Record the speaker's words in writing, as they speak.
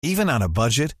Even on a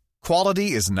budget,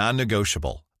 quality is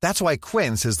non-negotiable. That's why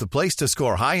Quince is the place to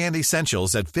score high-end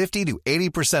essentials at 50 to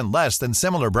 80% less than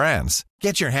similar brands.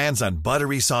 Get your hands on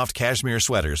buttery soft cashmere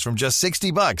sweaters from just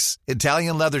 $60,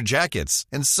 Italian leather jackets,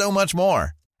 and so much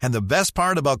more. And the best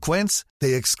part about Quince,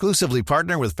 they exclusively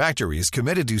partner with factories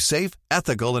committed to safe,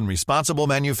 ethical, and responsible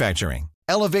manufacturing.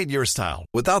 Elevate your style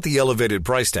without the elevated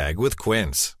price tag with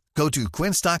Quince. Go to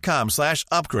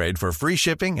quince.com/upgrade for free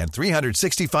shipping and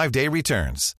 365-day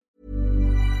returns.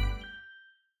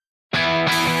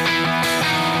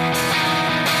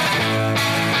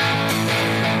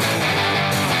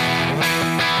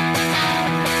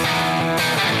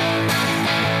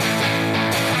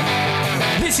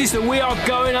 This is the We Are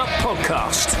Going Up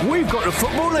podcast. We've got the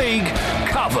Football League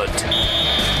covered.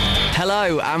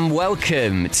 Hello and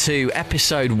welcome to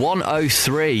episode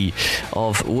 103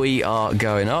 of We Are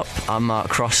Going Up. I'm Mark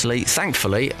Crossley.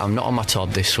 Thankfully, I'm not on my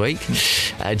Todd this week.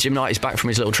 Jim Knight is back from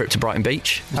his little trip to Brighton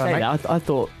Beach. I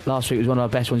thought last week was one of our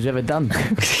best ones we've ever done.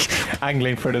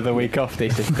 Angling for another week off,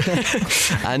 Deacon.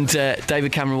 And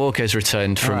David Cameron Walker has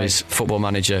returned from his Football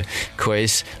Manager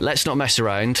quiz. Let's not mess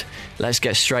around. Let's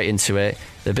get straight into it.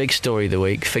 The big story of the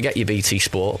week. Forget your BT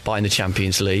Sport buying the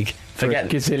Champions League. Forget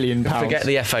gazillion pounds. Forget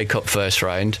the FA Cup first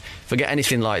round. Forget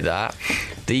anything like that.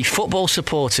 The Football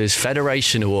Supporters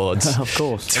Federation Awards. Of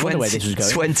course. I wonder where this was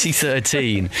going.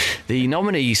 2013. The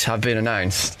nominees have been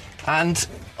announced. And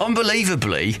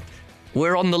unbelievably,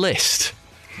 we're on the list.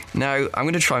 Now, I'm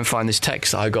going to try and find this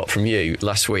text that I got from you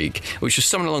last week, which was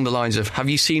something along the lines of, have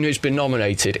you seen who's been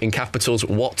nominated? In capitals,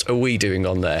 what are we doing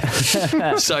on there?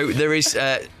 So there is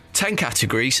 10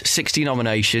 categories, 60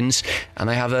 nominations, and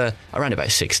they have around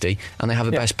about 60, and they have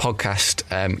a best podcast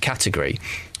category.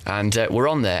 And we're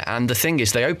on there. And the thing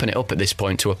is, they open it up at this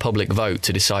point to a public vote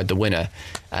to decide the winner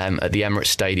at the Emirates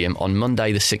Stadium on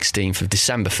Monday, the 16th of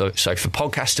December, for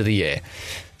Podcast of the Year.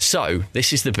 So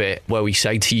this is the bit where we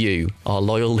say to you, our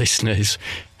loyal listeners,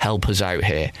 help us out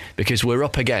here, because we're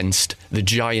up against the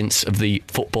giants of the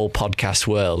football podcast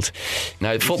world.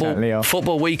 Now,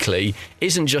 Football Weekly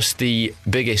isn't just the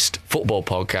biggest football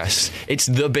podcast, it's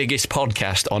the biggest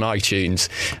podcast on iTunes.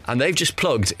 And they've just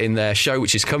plugged in their show,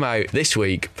 which has come out this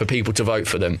week, for people to vote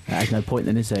for them. There's no point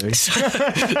then, is there?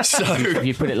 So if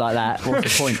you put it like that, what's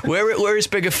the point? We're as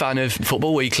big a fan of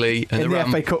Football Weekly and in the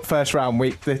FA Cup first round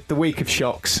week, the week of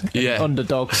shocks,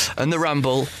 underdogs, and the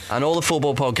Ramble, and all the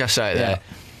football podcasts out there.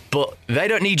 But they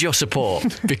don't need your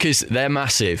support because they're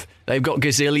massive. They've got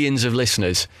gazillions of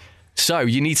listeners. So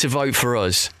you need to vote for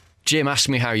us. Jim, ask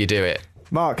me how you do it.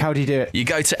 Mark, how do you do it? You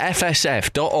go to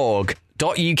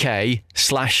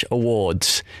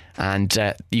fsf.org.uk/awards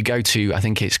and you go to, I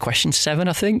think it's question 7,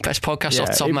 best podcast off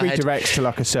the top of my head. It redirects to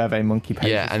like a Survey Monkey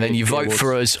page. Yeah, and then you vote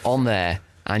for us on there.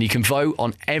 And you can vote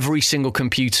on every single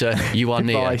computer you are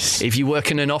near. If you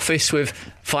work in an office with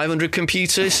 500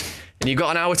 computers and you've got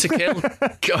an hour to kill,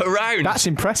 go around. That's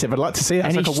impressive. I'd like to see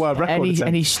that. That's like a world record.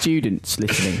 Any students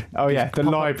listening? The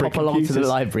library. Pop along to the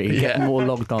library and get more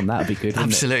logged on. That would be good.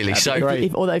 Absolutely. So,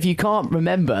 if you can't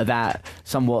remember that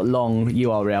somewhat long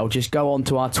URL, just go on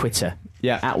to our Twitter.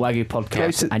 At Wagyu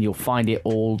Podcast, and you'll find it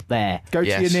all there. Go to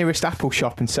your nearest Apple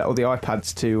shop and set all the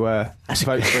iPads to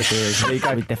vote for us. There you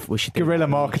go. We should guerrilla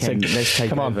marketing. Let's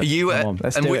take Come on. By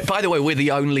the way, we're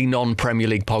the only non-Premier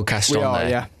League podcast on there.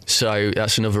 Yeah. So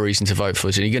that's another reason to vote for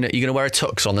us. And you're gonna wear a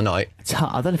tux on the night.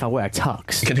 I don't know if I wear a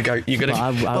tux. You're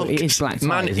gonna. It is black tie,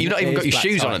 man, you've not even got your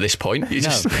shoes on at this point. You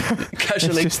just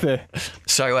casually. The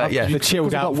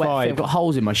chilled out vibe. I've got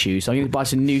holes in my shoes, so I'm going to buy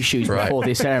some new shoes before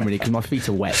this ceremony because my feet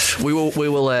are wet. We will.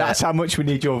 That's how much we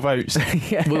need your votes.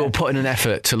 We will put in an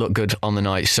effort to look good on the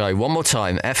night. So one more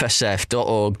time,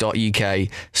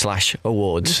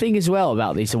 fsf.org.uk/awards. The thing as well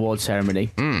about this award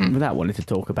ceremony, without wanting to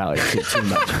talk about it too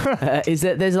much, is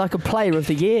that there's like a Player of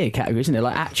the Year category, isn't there?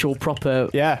 Like actual proper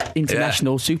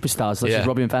international superstars such as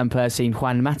Robin van Persie and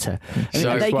Juan Mata.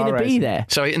 Are they going to be there?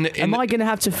 So am I going to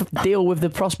have to deal with the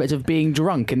prospect of being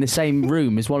drunk in the same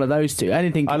room as one of those two?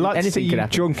 I'd like to see you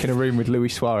drunk in a room with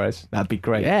Luis Suarez. That'd be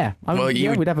great. Yeah.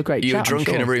 We'd have a great chat. You were drunk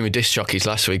in a room with disc jockeys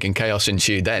last week and chaos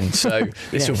ensued then. So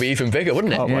this will be even bigger,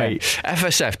 wouldn't it? Oh, wait.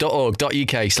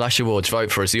 fsf.org.uk/awards.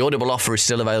 Vote for us. The Audible offer is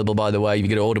still available, by the way. You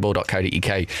go to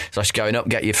audible.co.uk/going up,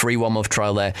 get your free 1-month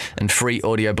trial there and free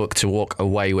audiobook to walk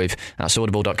away with. That's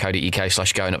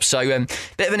audible.co.uk/going up. So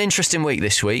bit of an interesting week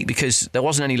this week because there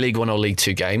wasn't any League 1 or League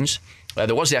 2 games.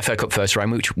 There was the FA Cup first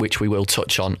round, which we will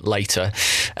touch on later.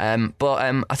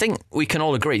 But I think we can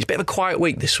all agree it's a bit of a quiet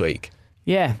week this week.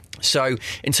 Yeah. So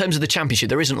in terms of the Championship,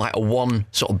 there isn't like a one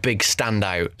sort of big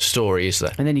standout story, is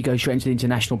there? And then you go straight into the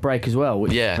international break as well,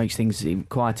 which makes things even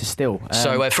quieter still.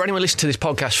 So for anyone listening to this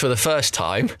podcast for the first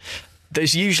time,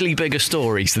 There's usually bigger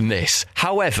stories than this.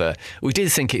 However, we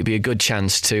did think it'd be a good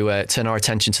chance to turn our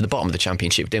attention to the bottom of the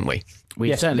Championship, didn't we?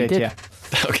 We certainly did. Yeah.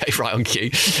 Okay, right on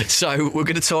cue. So we're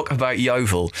going to talk about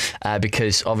Yeovil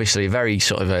because obviously a very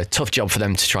sort of a tough job for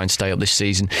them to try and stay up this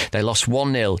season. They lost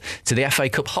 1-0 to the FA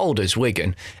Cup holders,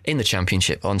 Wigan, in the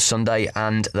Championship on Sunday,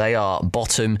 and they are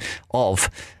bottom of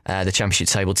the Championship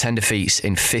table. 10 defeats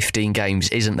in 15 games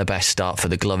isn't the best start for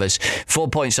the Glovers. 4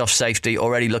 points off safety,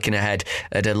 already looking ahead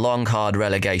at a long, hard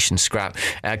relegation scrap.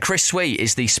 Chris Sweet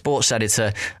is the sports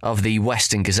editor of the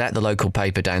Western Gazette, the local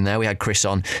paper down there. We had Chris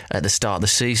on at the start of the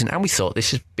season, and we thought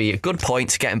this would be a good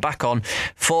point to get him back on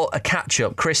for a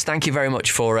catch-up. Chris, thank you very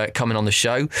much for coming on the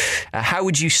show. How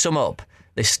would you sum up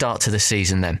this start to the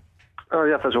season then? Oh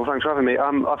yeah, first of all, thanks for having me.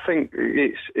 I think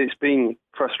it's been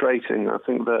frustrating. I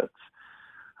think that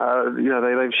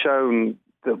they've shown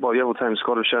that, well, Yeovil Town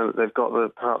squad have shown that they've got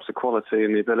perhaps the quality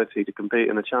and the ability to compete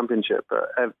in the Championship,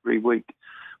 but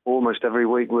almost every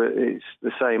week, it's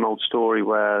the same old story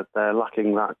where they're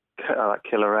lacking that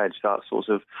killer edge, that sort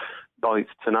of bite,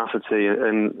 tenacity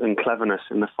and cleverness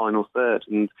in the final third.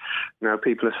 And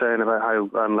people are saying about how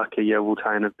unlucky Yeovil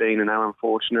Town have been and how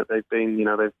unfortunate they've been.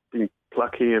 They've been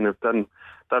plucky and have done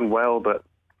well, but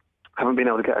haven't been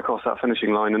able to get across that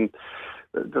finishing line. And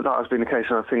that has been the case.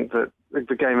 And I think that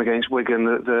the game against Wigan,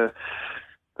 the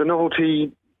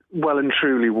novelty well and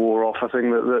truly wore off. I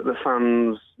think that the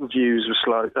fans' views were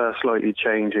slightly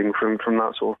changing from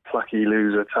that sort of plucky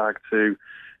loser tag to,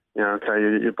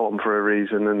 you're bottom for a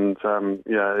reason, and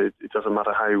it doesn't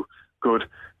matter how good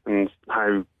and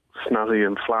how snazzy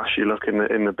and flash you look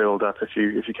in the build-up. If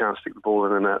you can't stick the ball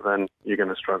in the net, then you're going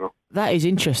to struggle. That is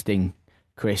interesting,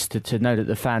 Chris, to know that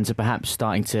the fans are perhaps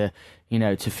starting to,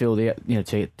 to feel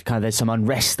there's some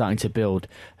unrest starting to build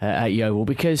at Yeovil,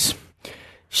 because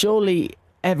surely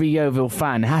every Yeovil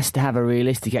fan has to have a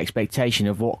realistic expectation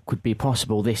of what could be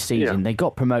possible this season. Yeah. They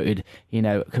got promoted,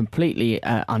 completely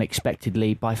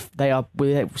unexpectedly. They are,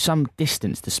 with some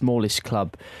distance, the smallest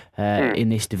club in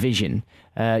this division.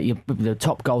 The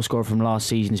top goal scorer from last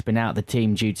season has been out of the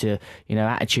team due to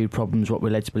attitude problems, what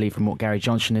we're led to believe from what Gary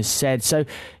Johnson has said. So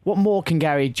what more can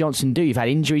Gary Johnson do? You've had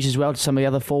injuries as well to some of the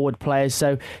other forward players,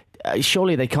 so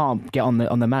surely they can't get on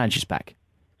the manager's back.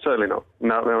 Certainly not.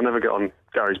 No, they'll never get on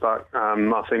Gary's back.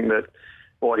 I think that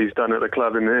what he's done at the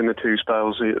club in the two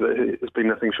spells has been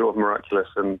nothing short of miraculous.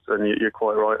 And you're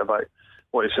quite right about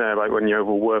what you say about when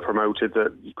Yeovil were promoted,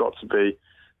 that you've got to be,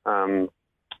 they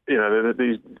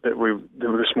were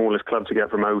the smallest club to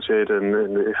get promoted, and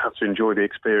they have to enjoy the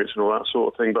experience and all that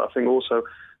sort of thing. But I think also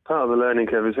part of the learning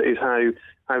curve is how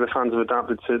the fans have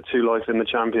adapted to life in the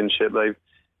Championship.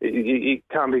 It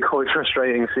can be quite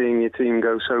frustrating seeing your team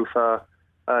go so far.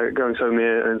 Going so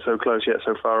near and so close yet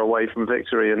so far away from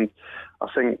victory. And I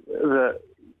think that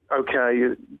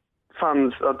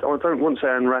fans, I don't want to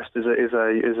say unrest is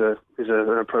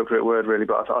an appropriate word really,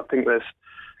 but I think there's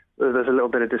a little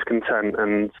bit of discontent,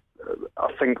 and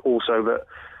I think also that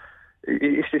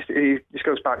it just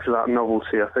goes back to that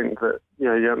novelty. I think that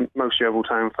most Yeovil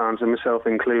Town fans, and myself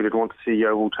included, want to see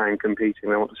Yeovil Town competing.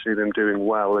 They want to see them doing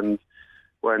well, and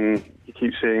when you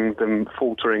keep seeing them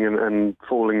faltering and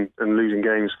falling and losing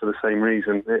games for the same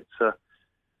reason, there's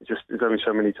only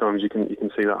so many times you can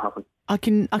see that happen. I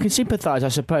can sympathise, I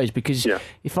suppose, because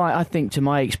if I think to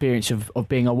my experience of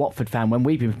being a Watford fan when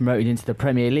we've been promoted into the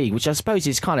Premier League, which I suppose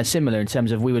is kind of similar in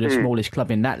terms of we were the smallest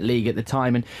club in that league at the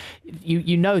time, and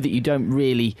you know that you don't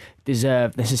really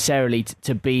deserve necessarily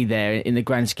to be there in the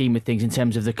grand scheme of things in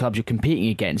terms of the clubs you're competing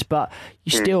against, but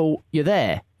you're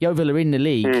there. Yeovil are in the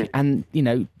league, and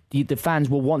the fans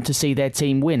will want to see their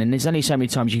team win, and there's only so many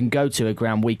times you can go to a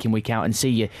ground week in, week out and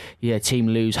see your team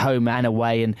lose home and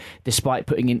away, and despite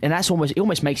putting in, and it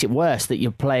almost makes it worse that you're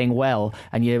playing well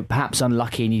and you're perhaps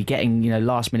unlucky and you're getting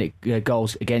last minute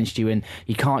goals against you and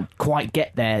you can't quite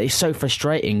get there. It's so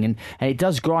frustrating, and it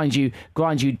does grind you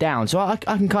down. So I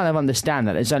can kind of understand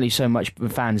that there's only so much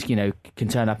fans can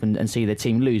turn up and see their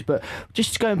team lose. But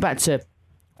just going back to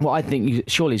what I think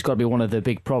surely has got to be one of the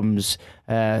big problems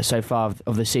so far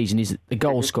of the season is the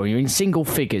goal scoring. You're in single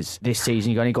figures this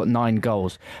season. You've only got 9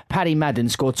 goals. Paddy Madden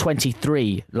scored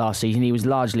 23 last season. He was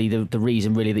largely the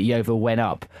reason, really, that Yeovil went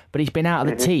up. But he's been out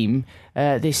of the team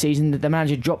this season. The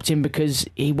manager dropped him because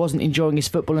he wasn't enjoying his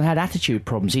football and had attitude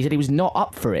problems. He said he was not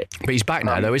up for it. But he's back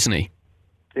now, though, isn't he?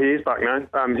 He is back now.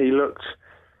 He looked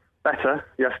better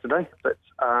yesterday, but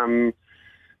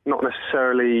not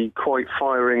necessarily quite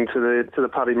firing to the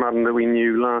Paddy Madden that we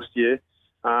knew last year.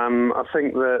 I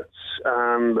think that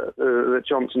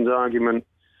Johnson's argument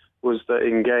was that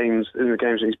in the games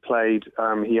that he's played,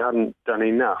 he hadn't done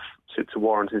enough to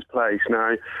warrant his place.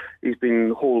 Now, he's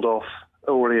been hauled off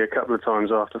already a couple of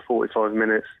times after 45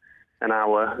 minutes, an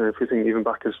hour. And if we think even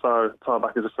back as far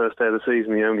back as the first day of the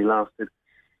season, he only lasted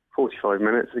 45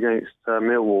 minutes against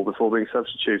Millwall before being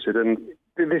substituted. And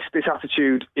this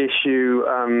attitude issue,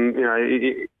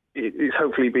 it's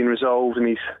hopefully been resolved.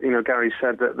 And Gary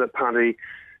said that Paddy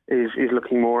is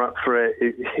looking more up for it.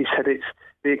 He said it's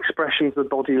the expressions, the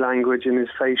body language, and his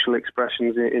facial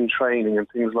expressions in training and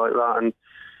things like that. And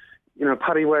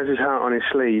Paddy wears his heart on his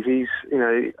sleeve.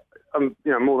 I'm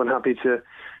more than happy to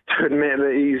admit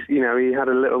that we had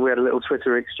a little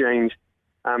Twitter exchange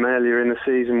earlier in the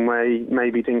season where he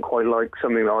maybe didn't quite like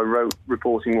something that I wrote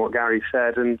reporting what Gary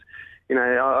said. And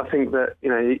I think that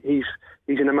he's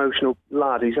an emotional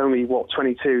lad. He's only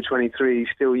 22, 23. He's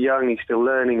still young. He's still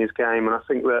learning his game, and I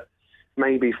think that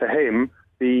maybe for him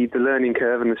the learning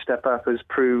curve and the step up has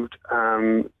proved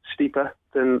steeper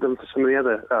than for some of the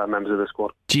other members of the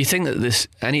squad. Do you think that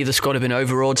any of the squad have been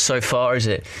overawed so far? Is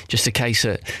it just a case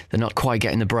that they're not quite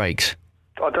getting the breaks?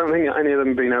 I don't think any of them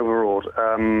have been overawed.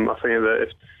 I think that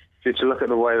if you look at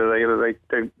the way that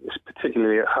they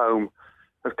particularly at home,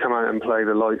 have come out and played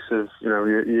the likes of your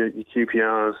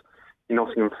QPRs, your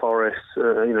Nottingham Forest,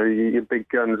 your big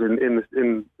guns in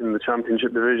the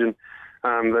Championship division.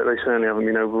 They certainly haven't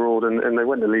been overawed, and they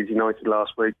went to Leeds United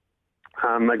last week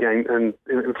again, and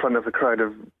in front of a crowd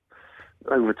of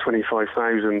over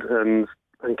 25,000, and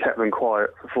kept them quiet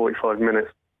for 45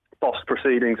 minutes, bossed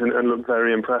proceedings, and looked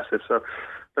very impressive. So I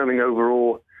don't think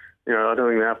overall, I don't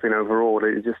think they have been overawed.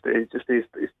 It just is.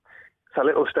 It's a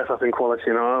little step up in quality,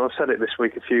 and I've said it this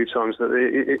week a few times that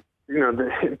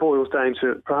it boils down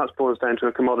to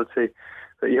a commodity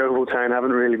that Yeovil Town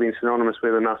haven't really been synonymous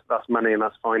with, and that's money and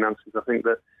that's finances. I think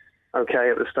that, at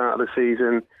the start of the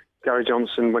season, Gary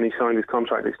Johnson, when he signed his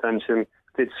contract extension,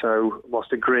 did so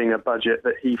whilst agreeing a budget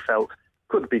that he felt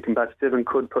could be competitive and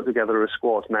could put together a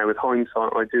squad. Now, with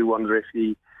hindsight, I do wonder if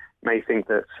he may think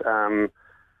that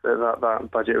that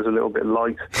budget was a little bit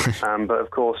light. But of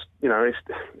course,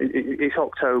 it's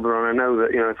October, and I know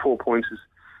that 4 points is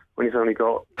when he's only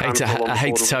got. I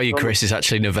hate to tell you, Chris, it's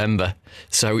actually November,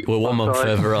 so we're 1 month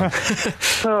further on.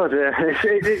 Oh dear,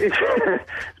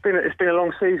 it's been a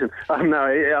long season. No,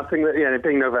 I think that it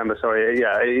being November. Sorry,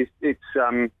 it's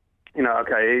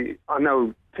okay. I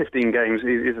know 15 games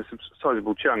is a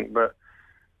sizable chunk, but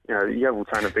Yeovil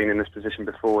Town have been in this position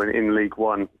before in League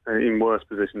One, in worse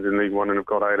positions in League One, and have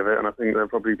got out of it, and I think they'll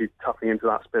probably be tapping into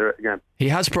that spirit again. He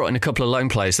has brought in a couple of loan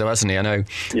players though, hasn't he? I know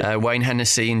Wayne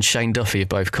Hennessy and Shane Duffy have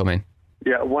both come in.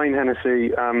 Yeah, Wayne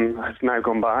Hennessy has now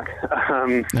gone back.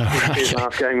 His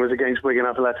last game was against Wigan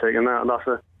Athletic, and that's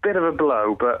a bit of a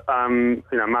blow, but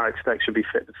Marek Steck should be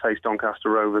fit to face Doncaster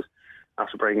Rovers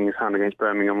after breaking his hand against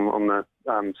Birmingham on the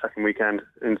second weekend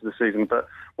into the season. But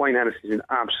Wayne Hennessy is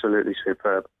absolutely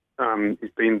superb.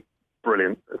 He's been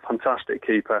brilliant, a fantastic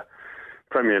keeper,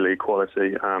 Premier League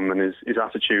quality, and his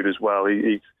attitude as well.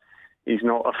 He's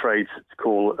not afraid to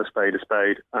call a spade,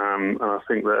 and I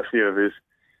think that a few of his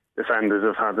defenders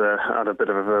have had a bit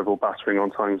of a verbal battering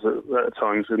at times,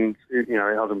 and it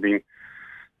hasn't been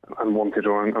unwanted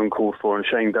or uncalled for. And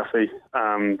Shane Duffy,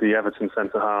 the Everton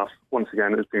centre half, once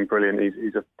again has been brilliant.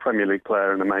 He's a Premier League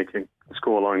player in the making. The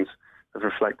scorelines have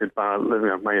reflected badly,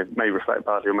 may reflect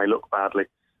badly or may look badly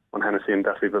on Hennessy and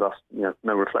Duffy, but that's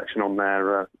no reflection on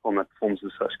their performance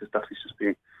as such, because Duffy's just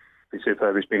been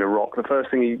superb. He's been a rock. The first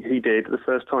thing he did, the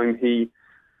first time he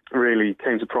really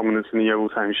came to prominence in the Yeovil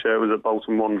Town shirt, was at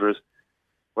Bolton Wanderers,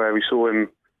 where we saw him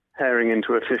herring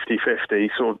into a 50-50,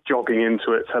 sort of jogging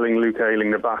into it, telling Luke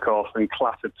Ayling to back off, and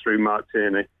clattered through Mark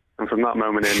Tierney. And from that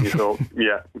moment in, you thought,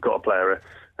 yeah, we've got a player here,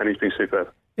 and he's been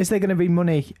superb. Is there going to be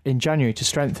money in January to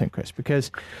strengthen, Chris?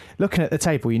 Because looking at the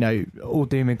table, all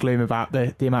doom and gloom about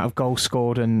the amount of goals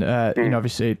scored and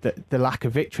obviously the lack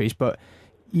of victories, but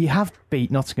you have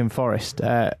beat Nottingham Forest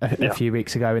a few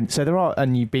weeks ago,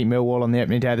 and you beat Millwall on the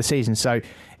opening day of the season. So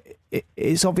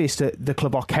it's obvious that the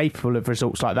club are capable of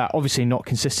results like that. Obviously not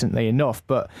consistently enough,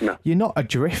 but you're not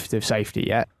adrift of safety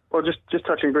yet. Well, just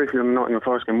touching briefly on the Nottingham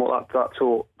Forest game, what that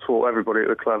taught everybody at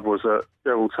the club was that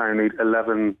Yeovil Town need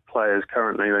 11 players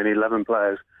currently. They need 11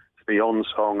 players to be on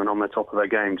song and on the top of their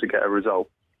game to get a result.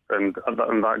 And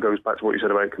that goes back to what you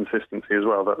said about consistency as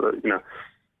well, that to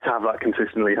have that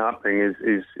consistently happening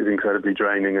is incredibly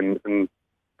draining and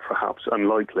perhaps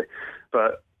unlikely.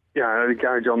 But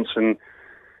Gary Johnson,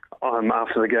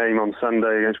 after the game on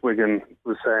Sunday against Wigan,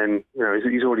 was saying,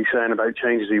 he's already saying about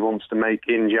changes he wants to make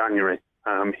in January.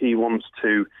 He wants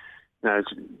to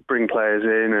bring players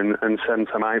in and send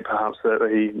some out, perhaps that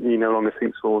he no longer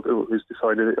thinks or has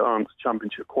decided aren't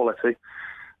Championship quality.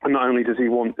 And not only is he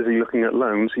looking at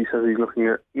loans, he says he's looking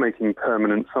at making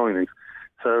permanent signings.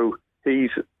 So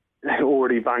he's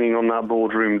already banging on that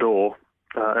boardroom door,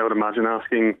 I would imagine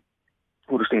asking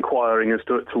or just inquiring as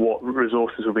to what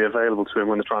resources will be available to him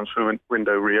when the transfer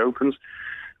window reopens.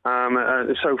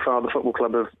 So far, the football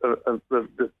club,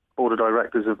 the board of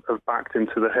directors have backed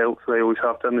into the hilt. They always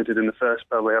have done. They did in the first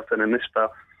spell, they have done in this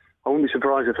spell. I wouldn't be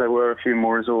surprised if there were a few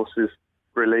more resources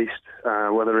released.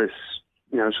 Whether it's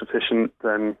sufficient,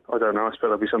 then I don't know. I suppose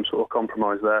there'll be some sort of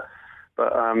compromise there.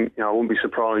 But I wouldn't be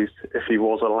surprised if he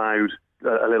was allowed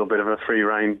a little bit of a free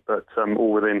rein, but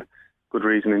all within good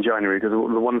reason in January. Because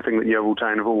the one thing that Yeovil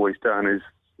Town have always done is,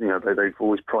 they've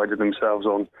always prided themselves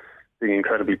on being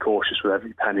incredibly cautious with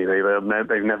every penny.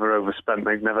 They've never overspent.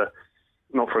 They've never,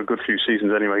 not for a good few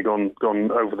seasons anyway, gone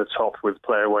over the top with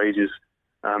player wages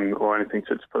or anything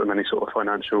to put them in any sort of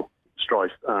financial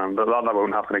strife. But that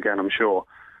won't happen again, I'm sure.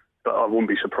 But I wouldn't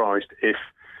be surprised if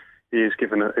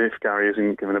Gary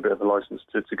isn't given a bit of a license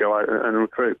to go out and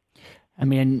recruit. I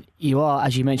mean, you are,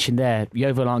 as you mentioned there,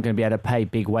 Yeovil aren't going to be able to pay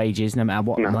big wages no matter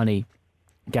what money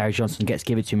Gary Johnson gets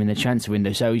given to him in the transfer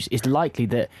window. So it's likely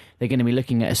that they're going to be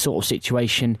looking at a sort of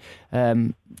situation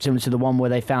similar to the one where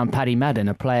they found Paddy Madden,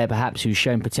 a player perhaps who's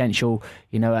shown potential,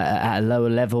 at a lower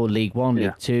level, League One,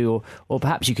 League Two, or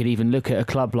perhaps you could even look at a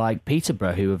club like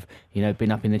Peterborough, who have,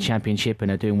 been up in the Championship and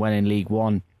are doing well in League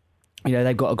One.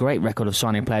 They've got a great record of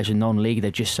signing players in non-league.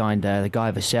 They've just signed the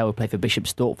guy Vassell, who played for Bishop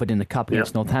Stortford in the Cup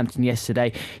against Northampton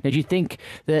yesterday. Do you think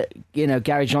that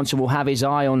Gary Johnson will have his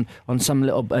eye on some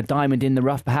little diamond in the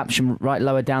rough, perhaps from right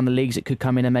lower down the leagues that could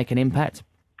come in and make an impact?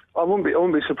 I wouldn't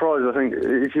be surprised. I think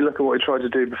if you look at what he tried to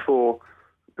do before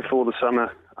the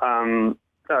summer, in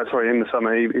the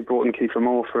summer he brought in Kiefer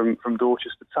Moore from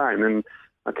Dorchester Town, and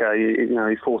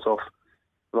he fought off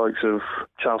the likes of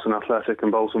Charlton Athletic and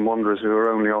Bolton Wanderers, who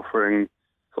are only offering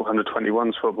sort of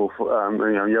 121s football.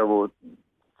 Yeovil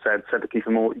said to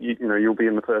Kiefer Moore, you'll be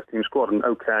in the first team squad. And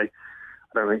I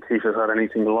don't think Kiefer's had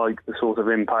anything like the sort of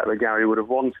impact that Gary would have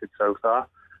wanted so far.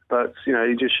 But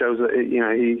he just shows that he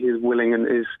is willing and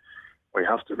is. Well, he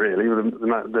has to really,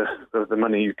 with the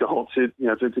money he's got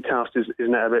to cast his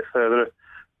net a bit further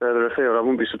afield. I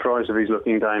wouldn't be surprised if he's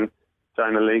looking down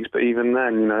the leagues. But even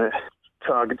then,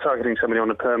 targeting somebody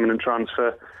on a permanent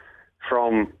transfer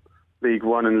from League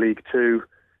One and League Two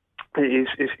is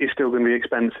still going to be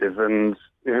expensive. And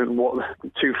what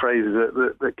two phrases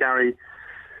that Gary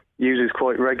uses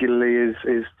quite regularly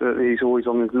is that he's always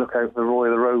on the lookout for Roy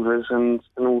of the Rovers and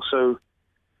also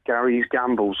Gary's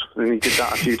gambles. And he did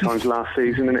that a few times last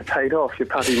season, and it paid off. Your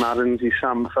Paddy Maddens, your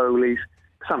Sam Foley's.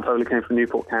 Sam Foley came from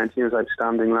Newport County. He was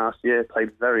outstanding last year.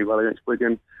 Played very well against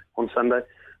Wigan on Sunday,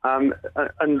 and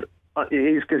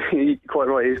he's quite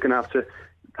right. He's going to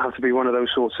have to be one of those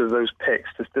picks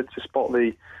to spot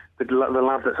the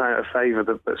lad that's out of favour,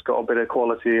 that's got a bit of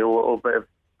quality or a bit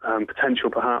of potential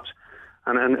perhaps,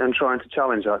 and trying to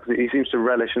challenge that, because he seems to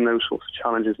relish in those sorts of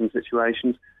challenges and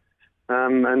situations,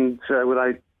 and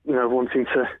without wanting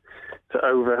to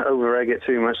over egg it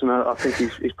too much, and I think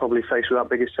he's probably faced with that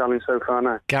biggest challenge so far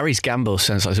now. Gary's gamble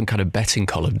sounds like some kind of betting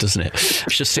column, doesn't it?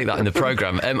 We should stick that in the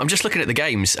programme. I'm just looking at the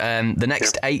games. The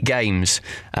next 8 games,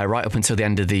 right up until the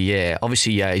end of the year.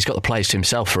 Obviously, he's got the players to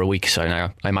himself for a week or so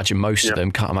now. I imagine most of them.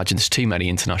 Can't imagine there's too many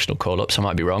international call-ups. I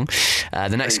might be wrong.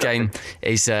 The next game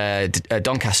is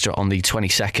Doncaster on the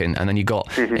 22nd, and then you've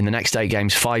got, in the next 8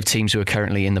 games, 5 teams who are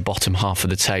currently in the bottom half of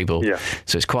the table. Yeah.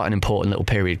 So it's quite an important little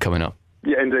period coming up.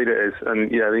 Yeah, indeed it is.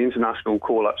 And the international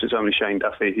call-ups, it's only Shane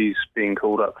Duffy. He's being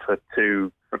called up for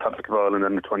 2 Republic of Ireland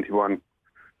under 21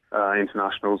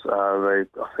 internationals. I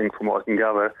think from what I can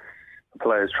gather, the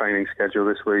players' training schedule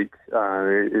this week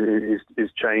is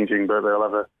changing, but they'll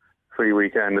have a free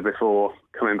weekend before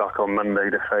coming back on Monday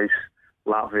to face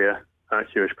Latvia at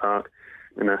Hewish Park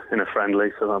in a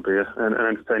friendly, so that'll be an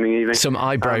entertaining evening. Some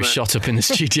eyebrows shot up in the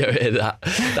studio here.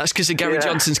 That's because of Gary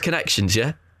Johnson's connections,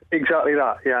 yeah? Exactly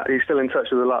that, yeah. He's still in touch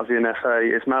with the Latvian FA.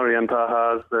 It's Marian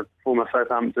Pahars, the former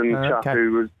Southampton chap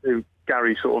who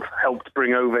Gary sort of helped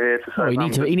bring over here to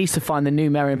Southampton. He needs to find the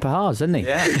new Marian Pahars, doesn't he?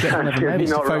 Yeah. He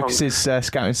needs to focus his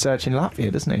scouting search in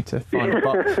Latvia, doesn't he, to find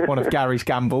one of Gary's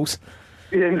gambles.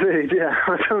 Yeah, indeed, yeah.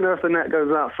 I don't know if the net goes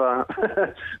that far.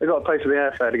 They've got to pay for the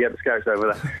airfare to get the scouts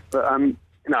over there. But,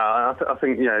 I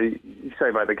think, you say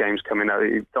about the games coming out,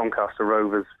 Doncaster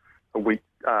Rovers a week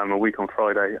on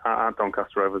Friday at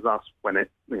Doncaster Rovers. That's when that's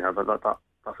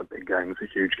a big game. It's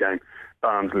a huge game.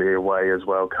 Barnsley away as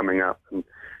well coming up, and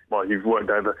you've worked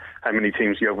over how many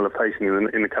teams Yeovil are facing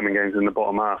in the coming games in the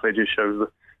bottom half. It just shows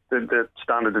the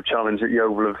standard of challenge that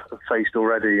Yeovil have faced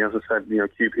already. As I said,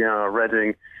 QPR,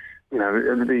 Reading,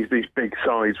 these big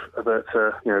sides that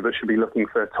that should be looking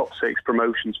for top 6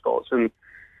 promotion spots, and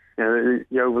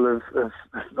Yeovil have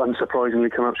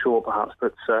unsurprisingly come up short, perhaps,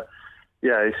 but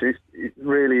it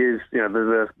really is.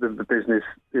 The business.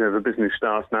 The business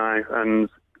starts now, and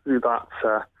that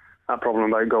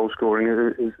problem about goal scoring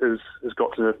has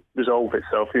got to resolve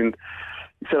itself. And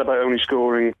you said about only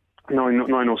scoring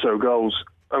nine or so goals.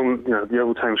 The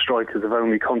Yeovil Town strikers have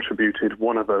only contributed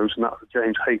one of those, and that's a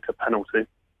James Hayter penalty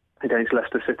against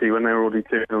Leicester City when they were already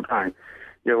 2-0 down.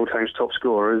 Yeovil Town's top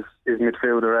scorer is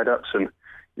midfielder Ed Upson.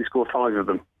 He scored 5 of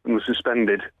them and was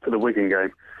suspended for the Wigan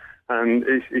game. And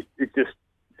it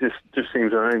just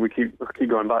seems, we keep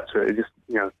going back to it. It just,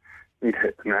 need to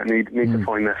hit the net, need to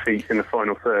find their feet in the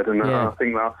final third. And I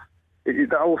think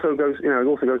that also goes, it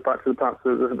also goes back to perhaps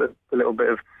the little bit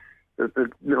of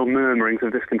the little murmurings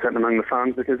of discontent among the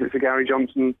fans, because it's a Gary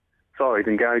Johnson side,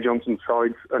 and Gary Johnson's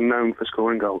sides are known for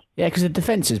scoring goals. Yeah, because the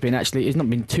defence has been it's not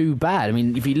been too bad. I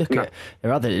mean, if you look at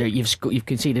there are other, you've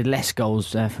conceded less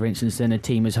goals, for instance, than a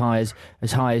team as high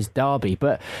as Derby.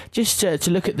 But just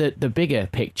to look at the bigger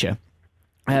picture.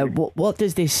 What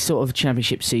does this sort of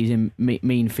championship season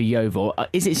mean for Yeovil?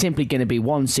 Is it simply going to be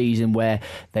one season where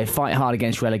they fight hard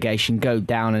against relegation, go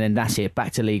down, and then that's it,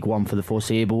 back to League One for the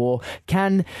foreseeable? Or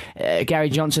can Gary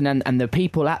Johnson and the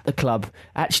people at the club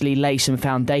actually lay some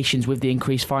foundations with the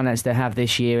increased finance they have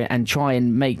this year and try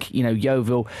and make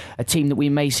Yeovil a team that we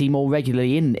may see more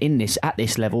regularly at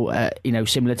this level,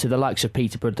 similar to the likes of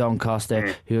Peterborough,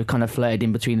 Doncaster, who have kind of flirted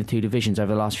in between the two divisions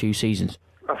over the last few seasons?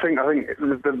 I think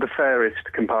the fairest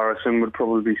comparison would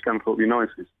probably be Scunthorpe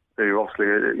United, who obviously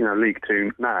are League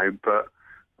Two now, but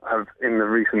have in the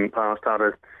recent past had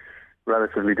a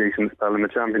relatively decent spell in the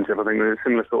Championship. I think they're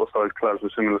similar sort of sized clubs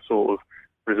with similar sort of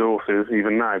resources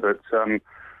even now. But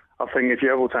I think if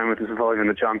Yeovil Town were to survive in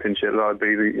the Championship, that would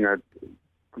be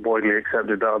widely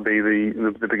accepted. That would be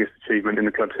the biggest achievement in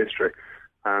the club's history.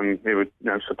 It would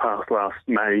surpass last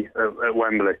May at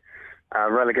Wembley.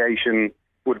 Relegation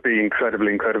would be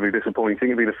incredibly, incredibly disappointing.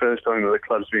 It'd be the first time that the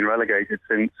club's been relegated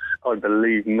since, I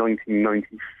believe,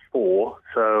 1994.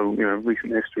 So,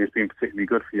 recent history has been particularly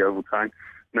good for Yeovil Town.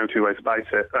 No two ways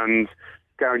about it. And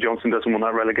Gary Johnson doesn't want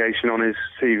that relegation on his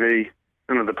CV.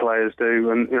 None of the players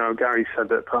do. And, Gary said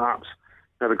that perhaps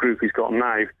the group he's got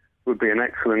now would be an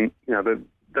excellent, that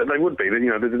they would be.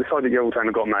 The side that Yeovil Town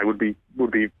have got now would be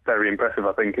very impressive,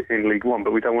 I think, in League One.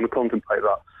 But we don't want to contemplate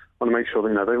that. We want to make sure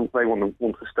that, they want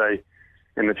to stay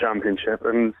in the Championship.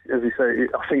 And as you say,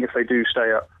 I think if they do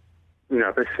stay up,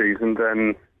 this season,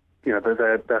 then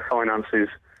their finances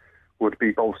would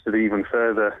be bolstered even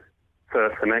further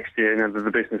for next year.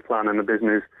 The business plan and the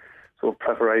business sort of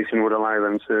preparation would allow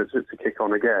them to kick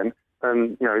on again.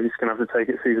 And you're just going to have to take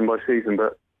it season by season.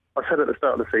 But I said at the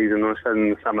start of the season, and I said in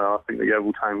the summer, I think that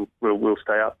Yeovil Town will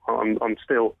stay up. I'm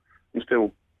still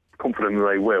confident that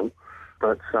they will.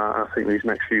 But I think these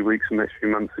next few weeks and next few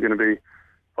months are going to be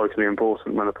vitally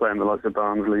important when they're playing the likes of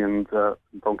Barnsley and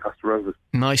Doncaster Rovers.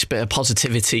 Nice bit of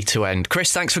positivity to end.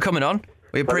 Chris, thanks for coming on.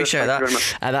 We appreciate that.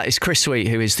 That is Chris Sweet,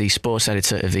 who is the sports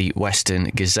editor of the Western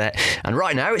Gazette. And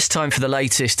right now it's time for the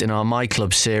latest in our My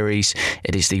Club series.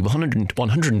 It is the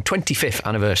 125th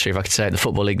anniversary, if I could say, of the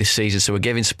Football League this season. So we're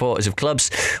giving supporters of clubs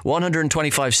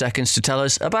 125 seconds to tell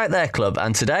us about their club.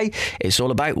 And today it's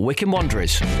all about Wycombe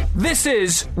Wanderers. This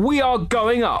is We Are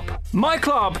Going Up. My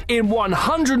club in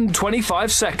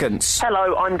 125 seconds.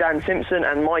 Hello, I'm Dan Simpson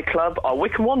and my club are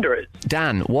Wycombe Wanderers.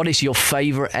 Dan, what is your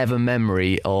favourite ever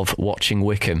memory of watching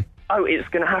Wycombe? Oh, it's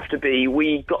going to have to be,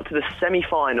 we got to the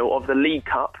semi-final of the League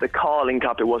Cup, the Carling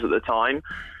Cup it was at the time,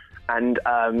 and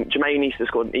Jermaine Easter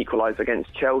scored an equaliser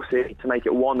against Chelsea to make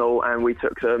it 1-0, and we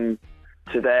took them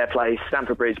to their place,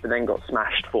 Stamford Bridge, but then got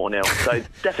smashed 4-0. So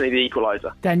definitely the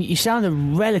equaliser. Dan, you sound a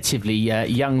relatively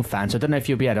young fan, so I don't know if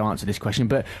you'll be able to answer this question,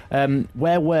 but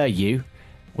where were you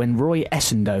when Roy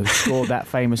Essendon scored that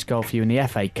famous goal for you in the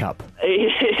FA Cup?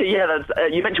 Yeah,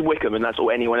 you mentioned Wycombe, and that's all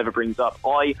anyone ever brings up.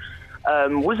 I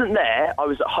wasn't there. I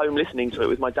was at home listening to it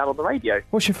with my dad on the radio.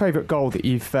 What's your favourite goal that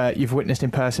you've witnessed in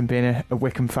person, being a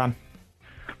Wycombe fan?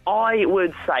 I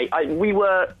would say we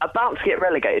were about to get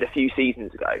relegated a few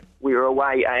seasons ago. We were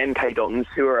away at MK Dons,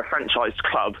 who are a franchised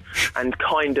club and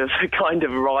kind of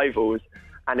rivals.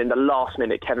 And in the last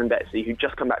minute, Kevin Betsy, who'd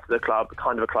just come back to the club,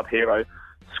 kind of a club hero,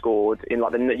 scored in the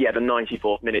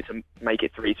 94th minute to make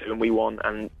it 3-2, and we won.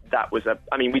 And that was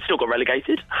we still got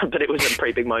relegated, but it was a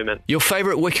pretty big moment. Your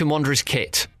favourite Wycombe Wanderers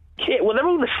kit? Well, they're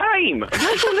all the same.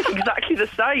 They all look exactly the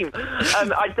same.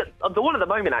 The one at the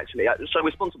moment, actually, so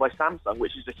we're sponsored by Samsung,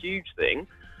 which is a huge thing.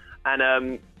 And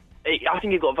I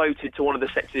think it got voted to one of the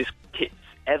sexiest kits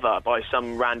ever by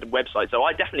some random website. So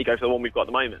I definitely go for the one we've got at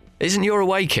the moment. Isn't your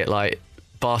away kit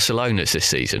Barcelona's this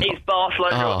season? It's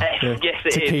Barcelona. Yes,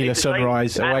 it Tequila is. It's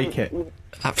Sunrise, the same. awake it.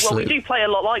 Absolutely. Well, we do play a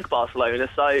lot like Barcelona,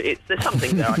 so there's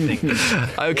something there, I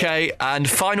think. Okay, and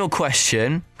final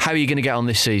question. How are you going to get on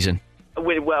this season?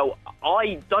 Well,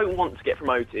 I don't want to get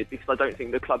promoted because I don't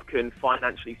think the club can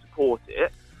financially support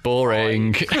it.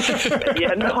 Boring.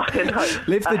 Yeah, no.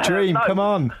 Live the dream, come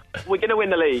on. We're going to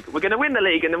win the league. We're going to win the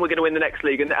league, and then we're going to win the next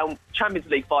league, and Champions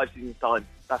League 5 seasons time.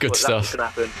 That's Good stuff. That's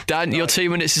what's going to happen. Dan, your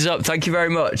 2 minutes is up. Thank you very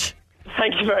much.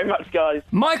 Thank you very much, guys.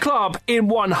 My club in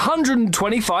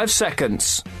 125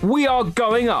 seconds. We are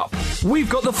going up. We've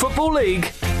got the Football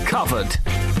League covered.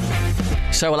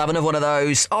 So we'll have another one of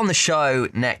those on the show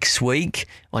next week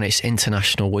when it's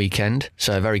international weekend.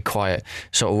 So a very quiet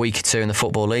sort of week or two in the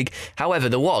Football League. However,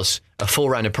 there was a full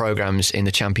round of programmes in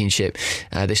the Championship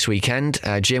this weekend.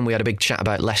 Jim, we had a big chat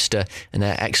about Leicester and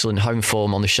their excellent home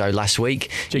form on the show last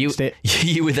week.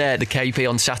 You were there at the KP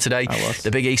on Saturday. I was.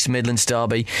 The big East Midlands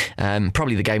derby.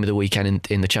 Probably the game of the weekend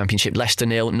in the Championship. Leicester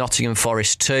 0, Nottingham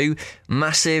Forest 2.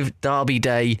 Massive derby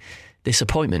day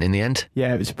disappointment in the end.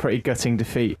 Yeah, it was a pretty gutting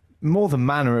defeat. More the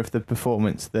manner of the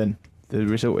performance than the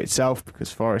result itself,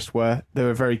 because Forest were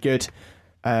very good.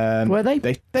 Were they?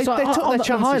 They So took on their the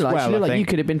chances highlights, well, you look I like think. you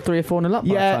could have been 3 or 4-0 up by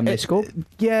the time they scored.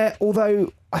 Yeah,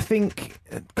 although I think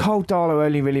Cole Darlow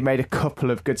only really made a couple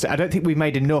of good... I don't think we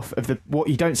made enough of what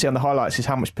you don't see on the highlights is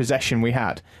how much possession we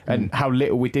had and how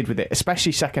little we did with it,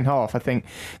 especially second half, I think,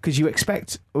 because you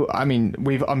expect... I mean,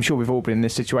 I'm sure we've all been in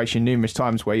this situation numerous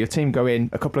times where your team go in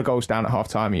a couple of goals down at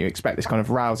half-time and you expect this kind of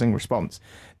rousing response.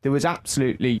 There was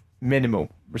absolutely minimal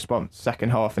response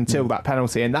second half until that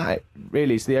penalty, and that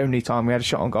really is the only time we had a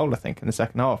shot on goal, I think, in the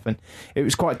second half, and it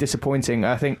was quite disappointing.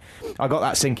 I think I got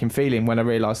that sinking feeling when I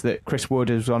realised that Chris Wood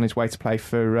was on his way to play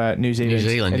for New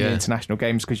Zealand in the international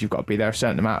games, because you've got to be there a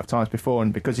certain amount of times before,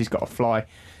 and because he's got to fly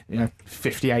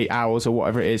 58 hours or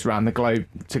whatever it is around the globe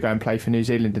to go and play for New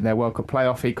Zealand in their World Cup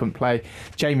playoff, he couldn't play.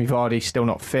 Jamie Vardy's still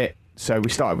not fit, so we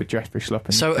started with Jeffrey Schlupp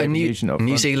and So David Nugent up New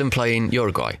front. Zealand playing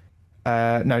Uruguay?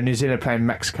 No, New Zealand playing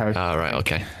Mexico. Oh, right,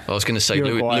 okay. I was going to say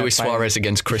Uruguay Luis Suarez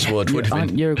against Chris Wood would have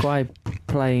been... Uruguay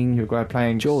playing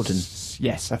Jordan.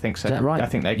 Yes, I think so. Is that right? I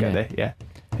think they get there. Yeah,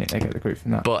 I think they get the group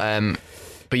from that.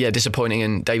 But yeah, disappointing,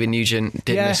 and David Nugent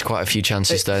did miss quite a few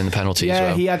chances there in the penalty as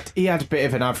well. Yeah, he had a bit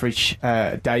of an average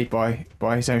day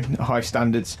by his own high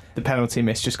standards. The penalty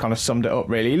miss just kind of summed it up,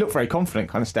 really. He looked very confident,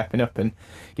 kind of stepping up and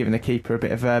giving the keeper a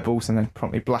bit of verbals, and then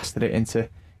promptly blasted it into...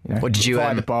 What did you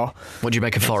the bar. What did you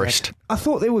make of Forest? I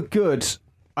thought they were good.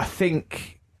 I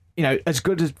think, as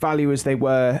good as value as they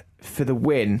were for the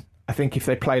win, I think if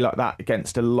they play like that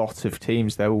against a lot of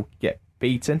teams, they will get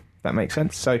beaten. If that makes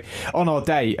sense. So on our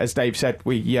day, as Dave said,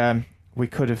 we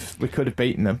could have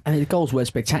beaten them. And the goals were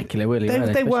spectacular, really.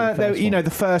 They weren't.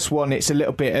 The first one, it's a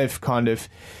little bit of kind of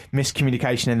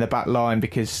miscommunication in the back line,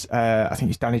 because I think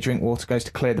it's Danny Drinkwater goes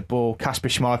to clear the ball. Kasper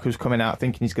Schmeichel's coming out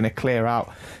thinking he's going to clear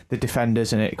out the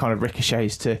defenders, and it kind of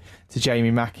ricochets to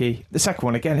Jamie Mackie. The second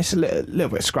one, again, it's a little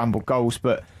bit of scrambled goals,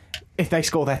 but if they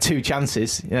score their 2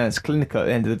 chances, it's clinical at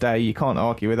the end of the day. You can't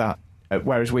argue with that.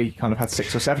 Whereas we kind of had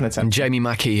 6 or 7 attempts. And Jamie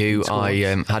Mackie, who I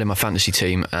had in my fantasy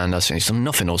team, and I think he's done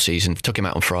nothing all season. Took him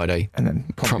out on Friday, and then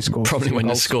probably when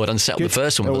they scored and settled the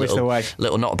first one with a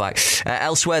little knockback.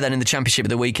 Elsewhere, then in the Championship of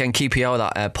the weekend, QPR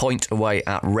that point away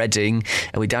at Reading,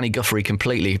 with Danny Guthrie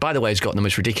completely. By the way, he's got the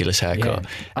most ridiculous haircut.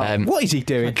 Yeah. What is he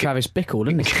doing? Like Travis Bickle,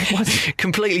 didn't he?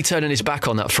 Completely turning his back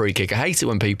on that free kick. I hate it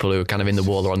when people who are kind of in the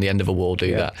wall or on the end of a wall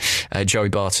do that. Joey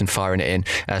Barton firing it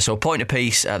in. So a point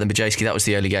apiece at the Madejski. That was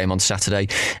the early game on Saturday.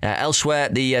 Elsewhere,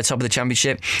 the top of the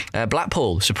Championship,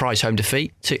 Blackpool, surprise home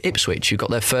defeat to Ipswich, who got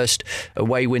their first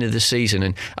away win of the season,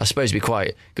 and I suppose it'd be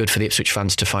quite good for the Ipswich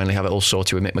fans to finally have it all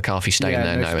sorted with Mick McCarthy staying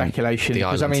there now. Speculation, and the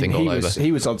Ireland thing all over.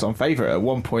 He was odds-on favourite at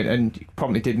one point, and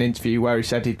promptly did an interview where he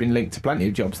said he'd been linked to plenty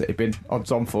of jobs that he'd been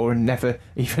odds-on for and never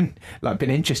even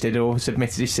been interested or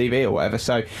submitted his CV or whatever.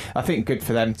 So I think good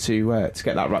for them to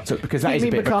get that wrapped up, because that is a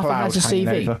bit of a cloud hanging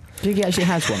over. Do you think he actually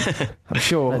has one? I'm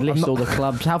sure. Lists all the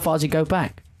clubs. How far does he go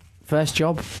back? First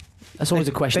job? That's always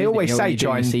a question. They always say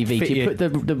try and CV. Do you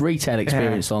put the retail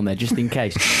experience on there just in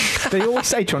case? They always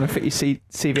say trying to fit your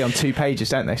CV on 2 pages,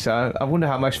 don't they? So I wonder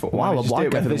how most football managers do it. I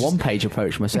go for the 1-page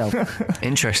approach myself.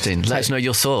 Interesting. Let us know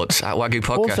your thoughts at Wagyu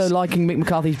Podcast. Also liking Mick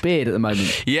McCarthy's beard at the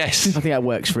moment. Yes. I think that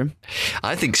works for him.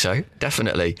 I think so,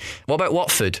 definitely. What about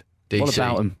Watford? What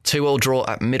about him? 2-2 draw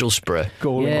at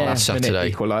Middlesbrough last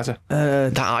Saturday. Equaliser.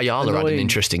 That Ayala had an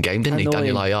interesting game, didn't he?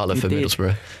 Daniel Ayala for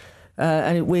Middlesbrough.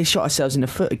 And we shot ourselves in the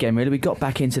foot again, really. We got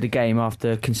back into the game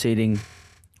after conceding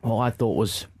what I thought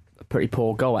was pretty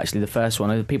poor goal, actually, the first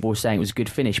one. People were saying it was a good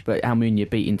finish, but Almunia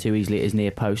beaten too easily at his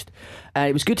near post.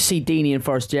 It was good to see Deeney and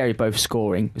Forestieri both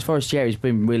scoring. Forestieri's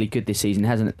been really good this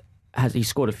season, he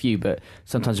scored a few, but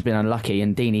sometimes has been unlucky.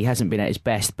 And Deeney hasn't been at his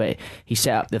best, but he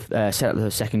set up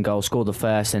the second goal, scored the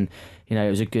first, and it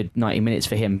was a good 90 minutes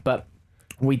for him. But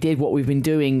we did what we've been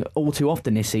doing all too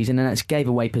often this season, and that's gave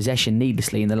away possession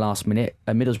needlessly in the last minute.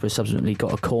 Middlesbrough subsequently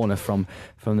got a corner from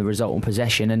the result on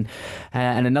possession, and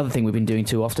another thing we've been doing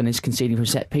too often is conceding from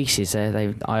set pieces.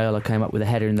 Iola came up with a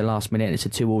header in the last minute, and it's a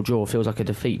 2-2 draw. Feels like a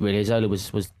defeat, really. Zola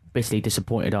was bitterly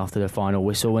disappointed after the final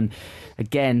whistle, and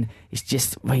again, it's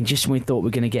just when we thought we were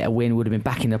going to get a win, would have been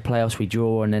back in the playoffs, we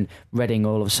draw, and then Reading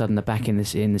all of a sudden are back in the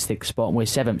 6th spot, and we're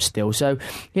 7th still. So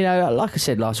like I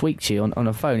said last week to you on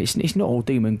the phone, it's not all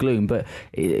doom and gloom, but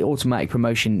automatic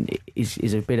promotion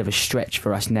is a bit of a stretch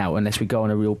for us now unless we go on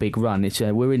a real big run.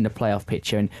 We're in the playoff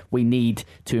picture and we need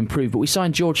to improve. But we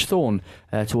signed George Thorne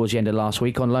towards the end of last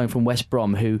week on loan from West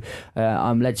Brom, who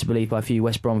I'm led to believe by a few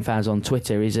West Brom fans on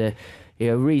Twitter is a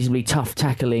reasonably tough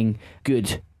tackling,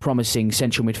 good, promising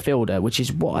central midfielder, which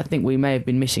is what I think we may have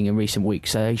been missing in recent weeks.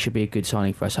 So he should be a good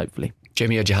signing for us, hopefully.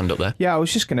 Jimmy, you had your hand up there. Yeah, I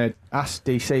was just going to ask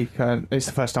DC. It's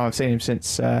the first time I've seen him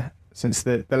since the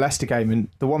Leicester game, and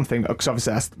the one thing, because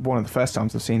obviously that's one of the first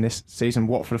times I've seen this season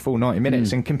Watford a full 90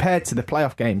 minutes, and compared to the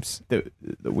playoff games that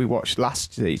we watched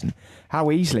last season, how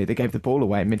easily they gave the ball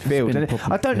away in midfield. And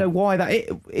I don't know why that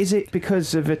is. It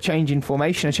because of a change in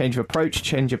formation, a change of approach, a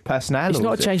change of personnel? It's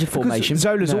not a change of formation.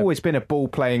 Zola's always been a ball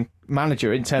playing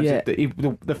manager in terms of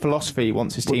the philosophy he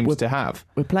wants his teams to have.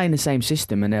 We're playing the same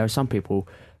system, and there are some people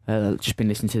just been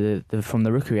listening to the From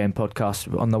the Rookery End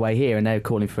podcast on the way here, and they're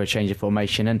calling for a change of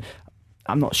formation, and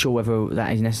I'm not sure whether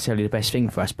that is necessarily the best thing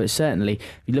for us, but certainly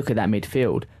if you look at that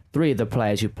midfield, 3 of the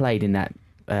players who played in that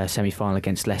semi-final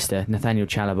against Leicester, Nathaniel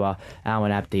Chalobah,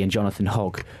 Alman Abdi and Jonathan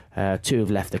Hogg, 2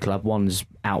 have left the club. One's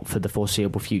out for the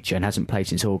foreseeable future and hasn't played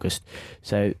since August.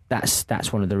 So that's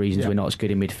one of the reasons we're not as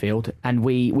good in midfield, and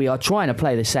we are trying to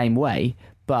play the same way,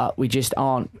 but we just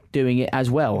aren't doing it as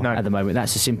well at the moment.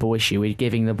 That's a simple issue. We're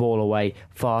giving the ball away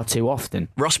far too often.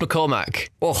 Ross McCormack.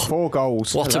 4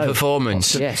 goals. What a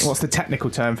performance. What's the technical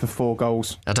term for 4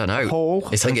 goals? I don't know. Haul?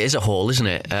 I think it is a haul, isn't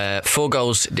it? 4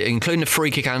 goals, including a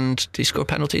free kick, and did he score a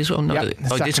penalty as well? No, he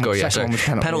did score, yeah. So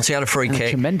penalty and a free kick. A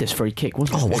tremendous free kick,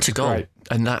 wasn't it? Oh, what a goal. Great.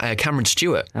 And that Cameron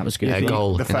Stewart. That was good.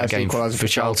 Goal the in that game for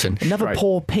Charlton. Another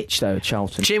poor pitch, though, at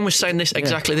Charlton. Jim was saying this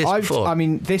before. I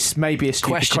mean, this may be a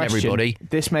stupid question. Everybody.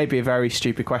 This may be a very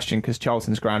stupid question because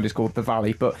Charlton's ground is called the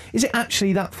Valley, but is it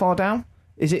actually that far down?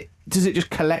 Does it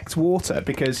just collect water?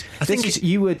 Because I think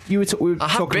we were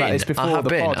talking about this before.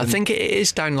 I think it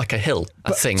is down like a hill.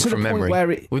 I think from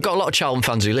memory. We've got a lot of Charlton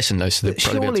fans who listen though, so they'll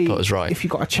probably be able to put us right. If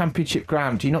you've got a championship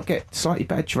ground, do you not get slightly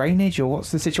better drainage, or what's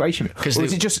the situation? Or is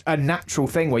it just a natural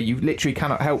thing where you literally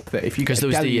cannot help that if you get a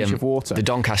deluge of water? The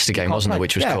Doncaster game, wasn't there,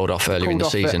 which was called off earlier in the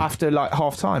season after like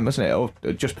half time, wasn't it, or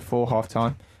just before half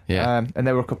time? Yeah. And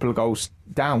there were a couple of goals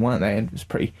down, weren't they? And it was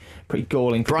pretty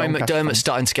galling. Brian McDermott's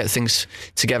starting to get things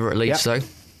together at Leeds, though.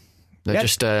 They're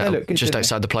just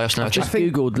outside the playoffs now. I just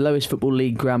googled lowest football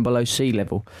league ground below sea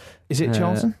level. Is it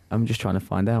Charlton? I'm just trying to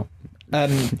find out. Get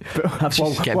back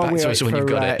to us when you've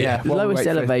got it. Lowest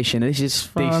elevation. This is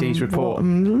from DC's report.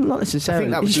 Not necessarily.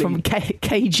 This is from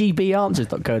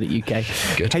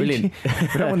kgbanswers.co.uk. Good. Brilliant.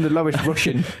 We're one of the lowest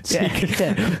Russian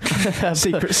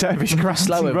secret service grounds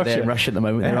slow in over Russia. there in Russia at the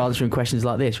moment. They're answering questions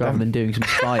like this rather than doing some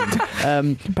spying.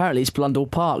 Apparently, it's Blundell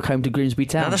Park, home to Grimsby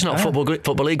Town. No, that's not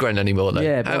football league ground anymore, though.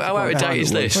 Yeah, how out of date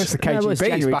is this? Where's the KGB?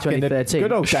 January Back in the 2013.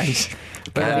 good old days.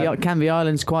 Canvey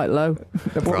Island's quite low.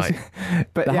 Right.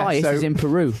 But the highest is in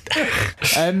Peru.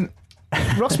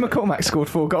 Ross McCormack scored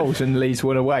 4 goals and Leeds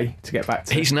won away to get back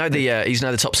to. He's now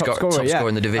the top scorer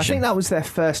in the division. I think that was their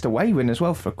first away win as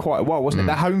well for quite a while, wasn't it?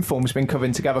 Their home form's been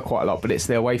coming together quite a lot, but it's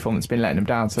the away form that's been letting them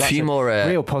down. So that's a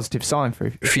real positive sign for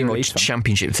a few more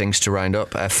championship things to round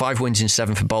up. 5 wins in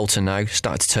 7 for Bolton now,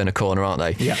 starting to turn a corner, aren't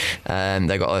they? Yeah.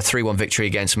 They got a 3-1 victory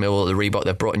against Millwall at the Reebok.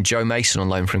 They've brought in Joe Mason on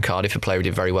loan from Cardiff, a player who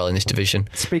did very well in this division.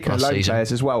 Speaking of loan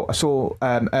players as well, I saw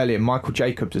earlier Michael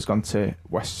Jacobs has gone to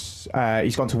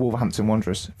he's gone to Wolverhampton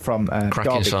Wanderers from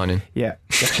cracking Derby. signing. Yeah,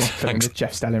 the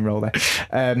Jeff Stelling role there.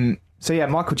 So yeah,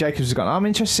 Michael Jacobs has gone. I'm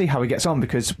interested to see how he gets on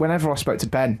because whenever I spoke to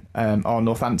Ben, our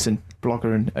Northampton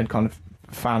blogger and kind of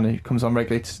fan who comes on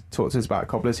regularly to talk to us about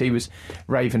Cobblers, he was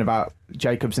raving about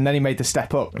Jacobs, and then he made the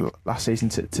step up last season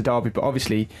to Derby, but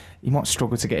obviously he might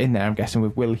struggle to get in there, I'm guessing,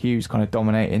 with Will Hughes kind of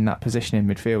dominating that position in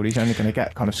midfield. He's only going to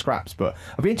get kind of scraps, but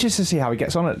I'll be interested to see how he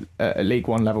gets on at League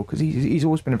One level, because he's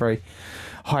always been a very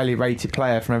highly rated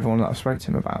player from everyone that I've spoken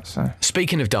to him about. So,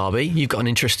 speaking of Derby, you've got an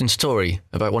interesting story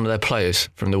about one of their players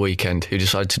from the weekend who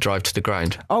decided to drive to the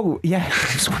ground. Oh yeah,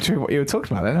 I was wondering what you were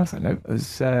talking about then. I was like, no, it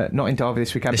was not in Derby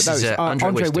this weekend. This but no, is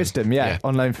Andre Wisdom,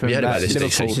 on loan from Liverpool.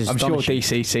 DC? I'm sure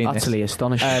DC's seen utterly this.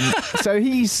 astonishing. So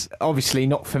he's obviously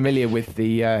not familiar with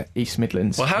the East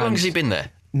Midlands. Well, how long has he been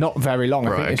there? Not very long. I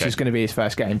think Right, this is going to be his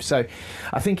first game. So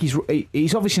I think he's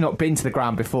obviously not been to the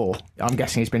ground before. I'm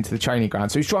guessing he's been to the training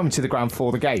ground. So he's driving to the ground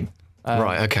for the game.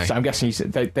 Right, okay. So I'm guessing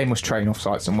they must train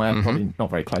off-site somewhere, probably not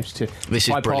very close to This is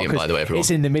Pride brilliant, Park, by the way, everyone. It's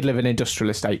in the middle of an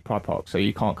industrial estate, Pride Park, so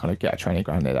you can't kind of get a training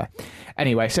ground near there.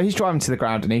 Anyway, so he's driving to the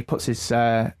ground and he puts his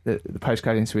the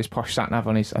postcode into his posh sat-nav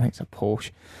on his, I think it's a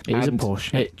Porsche. It is a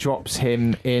Porsche. It drops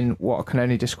him in what I can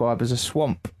only describe as a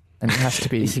swamp. And it has to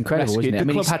be It's incredible, rescued. isn't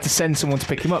it? The club had to send someone to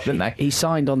pick him up, didn't they? He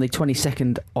signed on the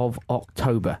 22nd of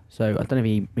October, so I don't know if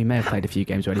he may have played a few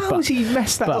games already. How has he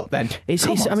messed that up then?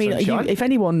 If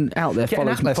anyone out there Get an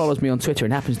atlas. follows me on Twitter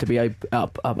and happens to be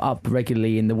up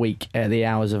regularly in the week at the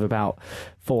hours of about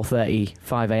 4:30,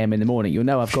 5 a.m. in the morning, you'll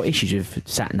know I've got issues with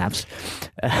sat-navs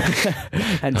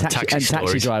and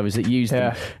taxi drivers that use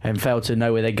them and fail to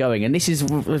know where they're going. And this is a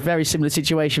very similar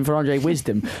situation for Andre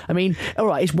Wisdom. I mean, all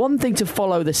right, it's one thing to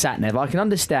follow the sat-nav. I can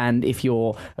understand if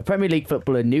you're a Premier League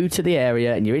footballer new to the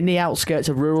area and you're in the outskirts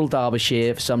of rural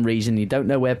Derbyshire for some reason, you don't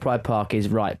know where Pride Park is,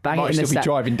 right, bang Might it in still be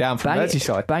driving down from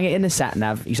Merseyside. Bang it in the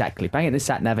sat-nav, exactly. Bang it in the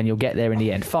sat-nav and you'll get there in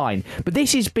the end. Fine. But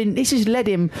this has led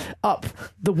him up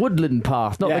the woodland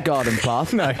path, not the garden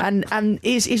path. No. And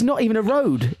is not even a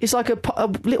road. It's like a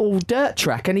little dirt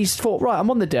track, and he's thought, right, I'm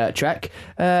on the dirt track.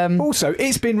 Also,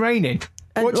 it's been raining.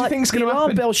 What do you think's going to happen? The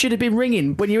alarm bell should have been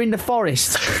ringing when you're in the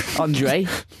forest, Andre.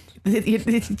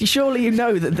 Surely you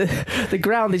know that the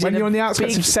ground is when in you're on the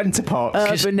outskirts of Centre Park,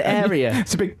 urban area.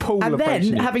 It's a big pool. And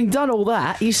then, having done all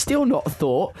that, he's still not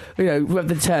thought, with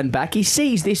the turn back. He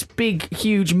sees this big,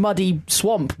 huge, muddy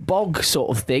swamp bog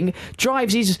sort of thing.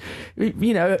 Drives his, 80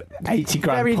 grand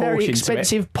very, Porsche very into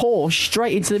expensive Porsche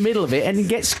straight into the middle of it, and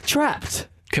gets trapped.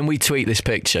 Can we tweet this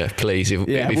picture, please? We'll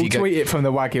tweet it from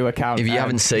the Wagyu account. If you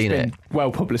haven't seen it,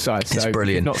 well publicised. It's so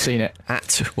brilliant. If you've not seen it, at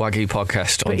Wagyu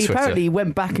Podcast on Twitter. Apparently, he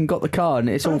went back and got the car, and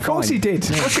it's all fine. Of course he did.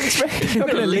 What's he expecting? He's not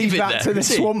going to leave that to the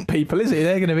swamp people, is he?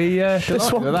 They're going to be the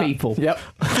swamp people. Yep.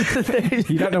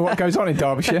 You don't know what goes on in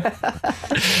Derbyshire.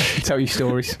 Tell you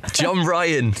stories. John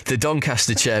Ryan, the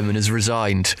Doncaster chairman, has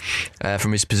resigned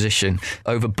from his position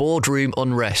over boardroom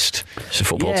unrest. It's a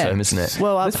football term, isn't it?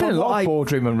 Well, there's been a lot of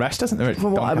boardroom unrest, hasn't there?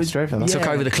 Took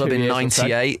over the club in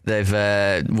 '98. They've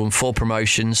won 4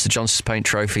 promotions, the Johnson's Paint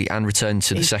Trophy, and returned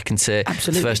to the second tier.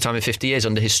 Absolutely. The first time in 50 years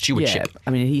under his stewardship. Yeah, I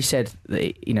mean, he said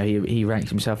that he ranks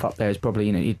himself up there as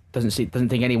probably he doesn't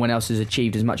think anyone else has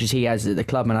achieved as much as he has at the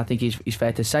club, and I think he's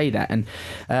fair to say that. And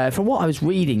from what I was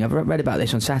reading, I've read about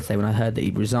this on Saturday when I heard that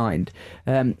he'd resigned.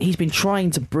 He's been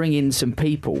trying to bring in some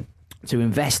people to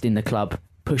invest in the club,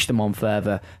 push them on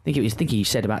further. I think he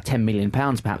said about £10 million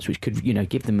perhaps, which could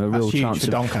give them a real chance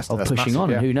of pushing massive, on.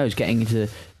 yeah. And who knows, getting into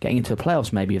the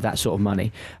playoffs maybe with that sort of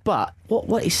money. But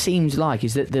what it seems like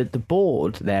is that the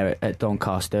board there at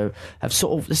Doncaster have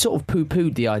sort of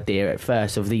poo-pooed the idea at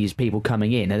first of these people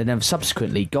coming in, and then have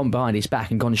subsequently gone behind his back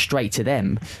and gone straight to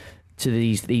them, to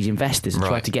these investors, and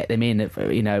tried to get them in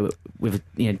with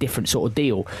a different sort of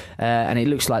deal, and it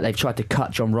looks like they've tried to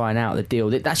cut John Ryan out of the deal.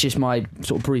 That's just my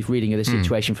sort of brief reading of the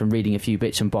situation from reading a few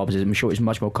bits and bobs. I'm sure it's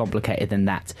much more complicated than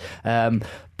that.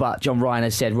 But John Ryan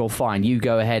has said, well, fine, you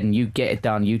go ahead and you get it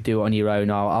done, you do it on your own,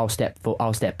 I'll step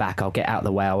back, I'll get out of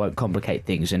the way, I won't complicate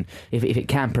things. And if it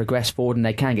can progress forward and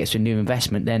they can get some new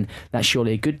investment, then that's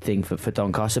surely a good thing for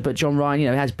Doncaster. But John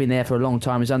Ryan, has been there for a long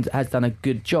time, has done a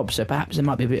good job, so perhaps there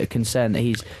might be a bit of concern that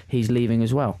he's leaving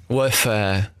as well. Worth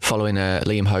following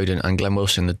Liam Hoden and Glenn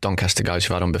Wilson, the Doncaster guys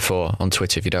who've had on before, on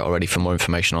Twitter if you don't already, for more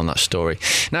information on that story.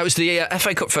 Now, it was the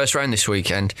FA Cup first round this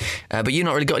weekend, but you've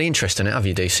not really got any interest in it, have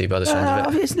you, DC, by the sound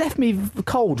of it? It's left me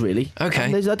cold, really.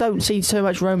 Okay. I don't see too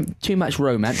much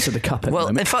romance of the cup at the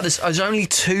moment. In fact, there's only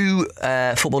 2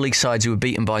 Football League sides who were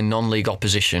beaten by non-league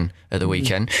opposition at the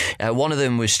weekend. One of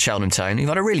them was Cheltenham Town, who've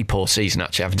had a really poor season,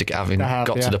 actually, having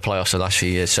got to the playoffs the last few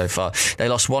years so far. They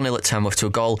lost 1-0 at Tamworth to a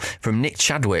goal from Nick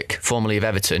Chadwick, formerly of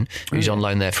Everton, Swindon, who's on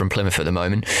loan there from Plymouth at the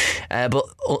moment. But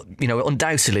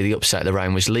undoubtedly the upset of the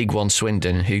round was League One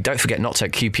Swindon, who, don't forget, knocked out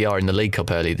QPR in the League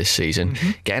Cup early this season,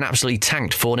 getting absolutely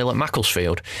tanked 4-0 at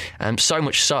Macclesfield. So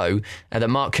much so that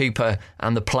Mark Cooper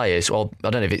and the players, well, I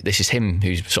don't know if this is him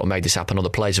who's sort of made this happen or the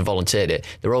players have volunteered it,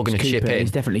 they're all going to chip in.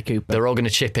 It's definitely Cooper. They're all going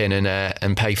to chip in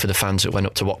and pay for the fans that went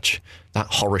up to watch that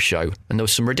horror show. And there were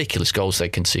some ridiculous goals they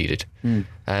conceded.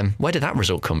 Where did that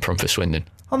result come from for Swindon?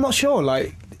 I'm not sure.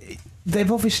 Like,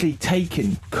 they've obviously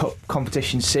taken cup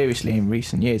competition seriously in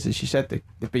recent years. As you said, they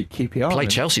beat QPR. Played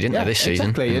Chelsea, didn't they, this season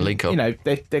in the League Cup?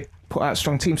 They put out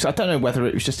strong teams. So I don't know whether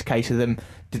it was just a case of them.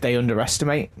 Did they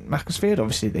underestimate Macclesfield?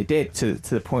 Obviously, they did to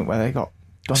the point where they got.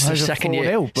 It's the second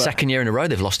year in a row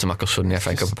they've lost to Macclesfield in the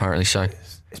FA Cup, apparently. So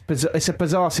it's a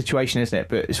bizarre situation, isn't it?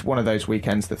 But it's one of those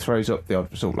weekends that throws up the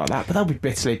odd result like that. But they'll be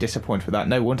bitterly disappointed with that.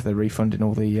 No wonder they're refunding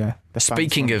all the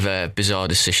Speaking of bizarre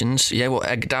decisions, what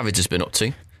Ed Davids has been up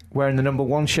to. Wearing the number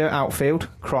 1 shirt, outfield,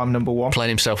 crime number 1. Playing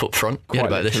himself up front. You heard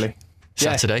about this?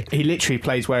 Saturday. He literally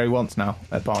plays where he wants now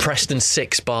at Barnet. Preston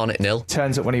 6, Barnet 0.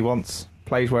 Turns up when he wants.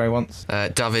 Plays where he wants.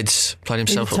 Davids played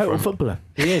himself He's a up total front. footballer.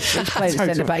 He is. He's played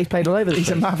centre back. He's played all over the place.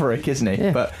 He's a maverick, isn't he?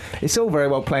 Yeah. But it's all very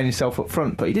well playing himself up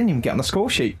front, but he didn't even get on the score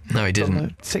sheet. No, he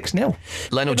didn't. 6-0.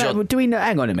 Lionel John. Do we know?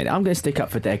 Hang on a minute. I'm going to stick up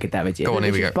for Derek Davids here. Go on,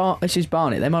 here we go. This is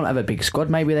Barnet. They might not have a big squad.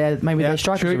 Maybe their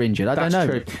strikers are injured. I don't know.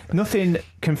 True. Nothing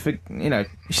can.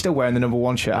 He's still wearing the number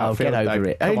 1 shirt. Get over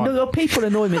it. People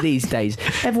annoy me these days.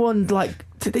 Everyone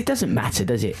it doesn't matter,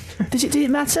 does it? Does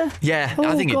it matter? Yeah,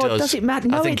 I think it does. Does it matter?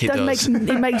 No, I think it does.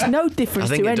 It makes no difference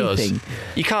to anything. Does.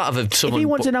 You can't have someone. If he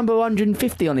wants a number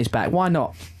 150 on his back, why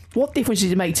not? What difference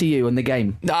does it make to you in the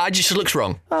game? Nah, it just looks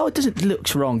wrong. Oh, it doesn't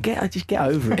look wrong. Just get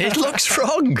over it. It looks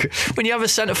wrong. When you have a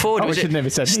centre forward, was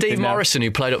it Steve Morrison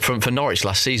who played up front for Norwich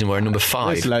last season wearing number 5?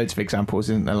 There's loads of examples,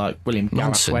 isn't there? Like William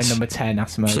Gallas wearing number 10,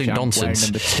 Asamoah Gyan wearing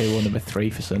number 2 or number 3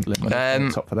 for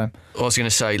Sunderland. Top for them. I was going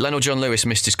to say, Lionel John Lewis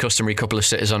missed his customary couple of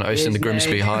sitters on hosting the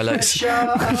Grimsby highlights.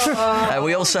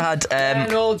 We also had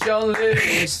Lionel John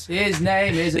Lewis. His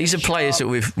name is. These are players that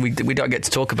we don't get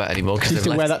to talk about anymore because they've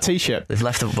left, wear that T-shirt. They've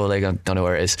left the football league. I don't know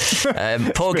where it is.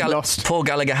 Paul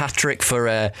Gallagher hat-trick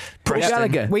for Preston.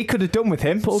 Gallagher. We could have done with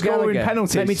him. Paul Gallagher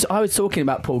penalties. I was talking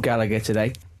about Paul Gallagher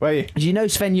today. Were you? Do you know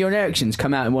Sven-Göran Eriksson's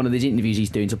come out in one of these interviews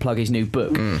he's doing to plug his new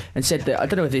book and said that, I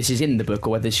don't know if this is in the book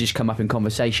or whether it's just come up in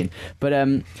conversation,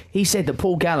 but he said that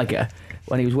Paul Gallagher,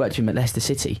 when he was working at Leicester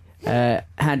City, had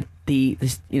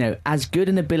as good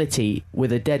an ability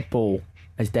with a dead ball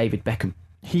as David Beckham.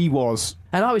 He was.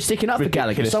 And I was sticking up for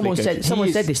Gallagher. Someone said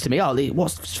this to me. Oh,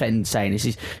 what's Sven saying?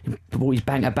 He's a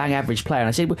bang average player. And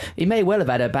I said, well, he may well have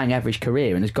had a bang average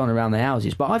career and has gone around the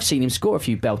houses, but I've seen him score a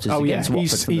few belters against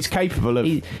Watford. He's capable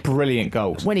of brilliant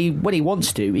goals. When he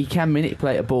wants to, he can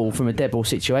manipulate a ball from a dead ball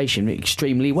situation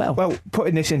extremely well. Well,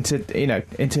 putting this into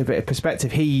a bit of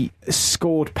perspective, he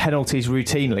scored penalties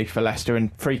routinely for Leicester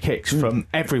and free kicks from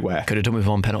everywhere. Could have done with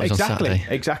 1 penalty on Saturday.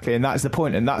 Exactly, and that's the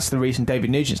point, and that's the reason David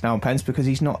Nugent's now on pens, because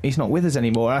he's not with us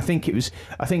anymore. I think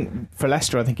for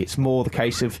Leicester, I think it's more the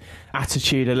case of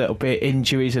attitude a little bit,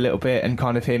 injuries a little bit, and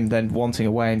kind of him then wanting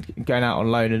away and going out on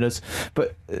loan and us.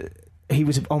 But he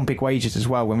was on big wages as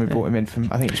well when we brought him in from,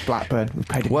 I think it was Blackburn. We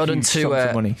paid him huge sums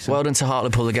of money. Well done to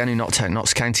Hartlepool again, who knocked out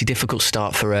Notts County. Difficult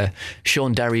start for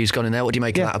Sean Derry, who's gone in there. What do you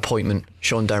make of that appointment,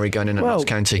 Sean Derry going in at Notts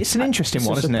County? It's an interesting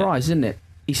one, isn't it? It's a surprise, isn't it?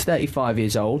 He's 35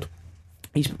 years old.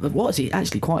 What's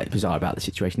actually quite bizarre about the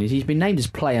situation is he's been named as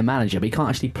player manager, but he can't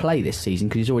actually play this season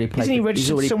because he's already played. Isn't he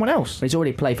registered for someone else? He's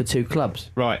already played for 2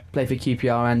 clubs. Right. Played for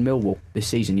QPR and Millwall this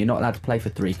season. You're not allowed to play for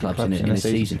 3 clubs in a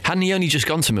season. Hadn't he only just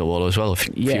gone to Millwall as well a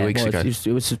few weeks ago?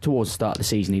 It was towards the start of the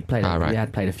season. He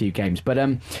had played a few games, but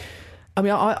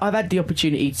I've had the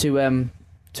opportunity to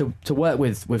work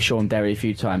with Sean Derry a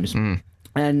few times,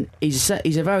 and he's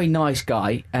a very nice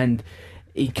guy, and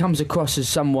he comes across as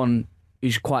someone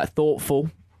who's quite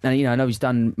thoughtful. And I know he's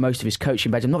done most of his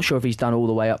coaching badge. I'm not sure if he's done all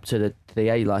the way up to the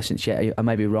A licence yet. I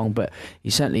may be wrong, but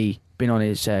he's certainly been on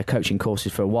his coaching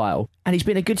courses for a while. And he's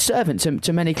been a good servant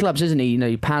to many clubs, hasn't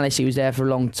he? Palace, he was there for a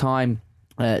long time.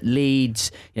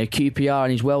 Leeds, QPR,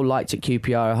 and he's well liked at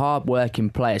QPR, a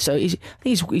hard-working player. So I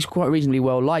think he's quite a reasonably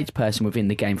well-liked person within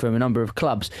the game from a number of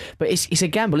clubs. But it's a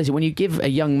gamble, isn't it? When you give a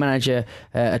young manager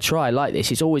a try like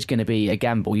this, it's always going to be a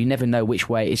gamble. You never know which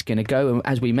way it's going to go. And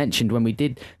as we mentioned when we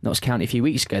did Notts County a few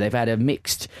weeks ago, they've had a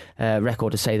mixed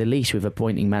record, to say the least, with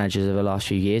appointing managers over the last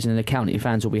few years. And the County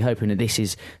fans will be hoping that this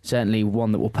is certainly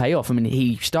one that will pay off. I mean,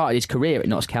 he started his career at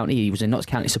Notts County. He was a Notts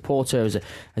County supporter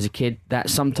as a kid. That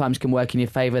sometimes can work in your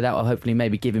favour. That will hopefully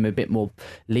maybe give him a bit more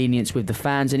lenience with the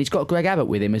fans. And he's got Greg Abbott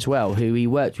with him as well, who he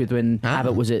worked with when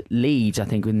Abbott was at Leeds, I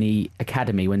think, in the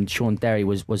academy, when Sean Derry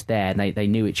was there, and they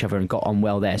knew each other and got on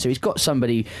well there. So he's got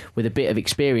somebody with a bit of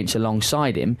experience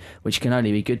alongside him, which can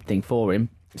only be a good thing for him.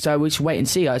 So we'll just wait and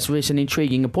see. It's an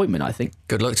intriguing appointment, I think.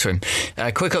 Good luck to him.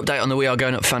 Quick update on the We Are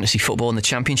Going Up fantasy football in the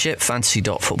Championship.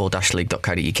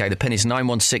 fantasy.football-league.co.uk. The pin is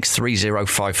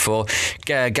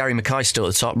 9163054. Gary Mackay still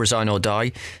at the top. Resign or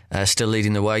Die. Still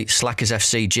leading the way. Slackers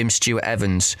FC. Jim Stewart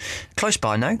Evans. Close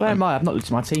by now. Where am I? I've not looked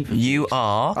at my team. You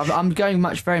are... I'm going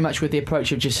very much with the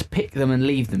approach of just pick them and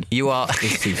leave them. You are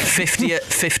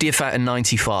 50th out of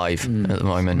 95 at the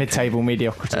moment. Mid-table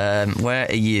mediocrity. Where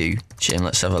are you, Jim?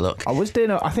 Let's have a look. I was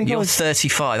doing... You're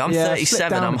 35. I'm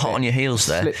 37. I'm hot on your heels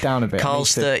there. Slipped down a bit.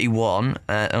 Carl's 31.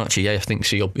 Actually, yeah, I think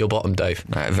so. You're bottom, Dave,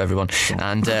 out of everyone.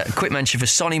 And quick mention for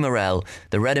Sonny Morell,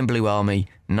 the Red and Blue Army,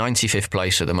 95th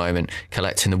place at the moment,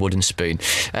 collecting the wooden spoon.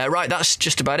 Right, that's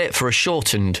just about it for a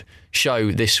shortened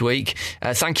show this week.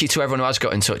 Thank you to everyone who has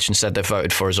got in touch and said they've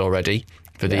voted for us already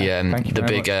for the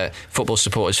big Football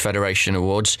Supporters Federation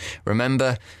Awards.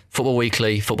 Remember, Football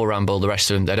Weekly, Football Ramble, the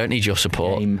rest of them, they don't need your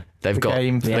support. They've got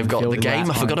the game.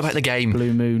 I forgot about the game.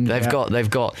 Blue Moon. They've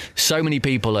got so many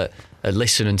people that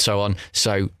listen and so on.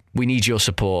 So we need your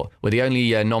support. We're the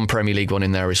only non-Premier League one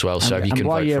in there as well, so if you can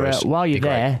vote for us. While you're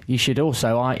there, you should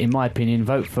also, in my opinion,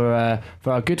 vote for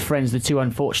our good friends, the Two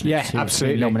Unfortunates. Yeah,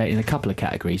 absolutely. Nominated in a couple of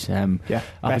categories.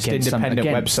 Best independent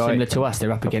website. Similar to us,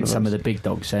 they're up against some of the big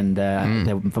dogs, and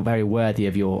they're very worthy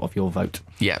of your vote.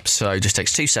 Yep, so it just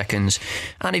takes 2 seconds.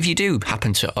 And if you do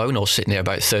happen to own or sit near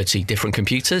about 30 different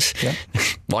computers,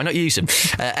 why not use them?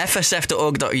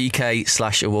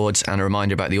 fsf.org.uk/awards, and a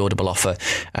reminder about the Audible offer,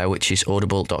 which is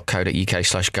audible.co.uk/going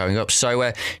up.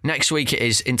 So next week it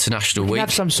is International Week. We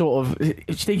have some sort of,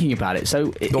 thinking about it,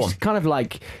 so it's kind of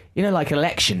like, like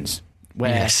elections,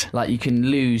 where like you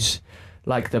can lose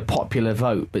like the popular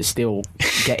vote but still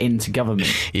get into government.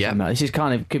 This is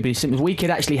could be simple. We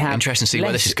could actually have interesting to see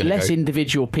where this is going to go. Less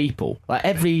individual people, like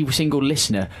every single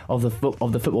listener of the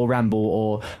Football Ramble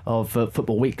or of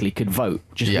Football Weekly could vote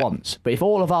just once. But if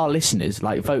all of our listeners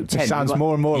vote 10, it sounds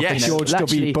more and more like George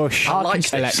W. Bush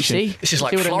election. This is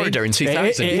like Florida in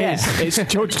 2000. It is.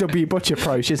 It's George W. Bush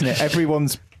approach, isn't it?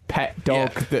 Everyone's pet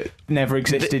dog that never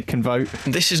existed can vote.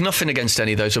 This is nothing against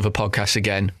any of those other podcasts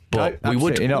again, but we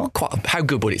would not. How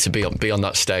good would it to be on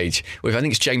that stage with, I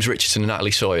think it's James Richardson and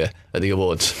Natalie Sawyer at the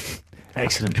awards.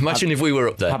 Excellent. Imagine if we were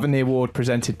up there. Having the award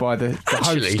presented by the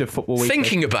host of Football Weekly.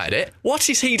 Thinking about it, what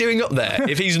is he doing up there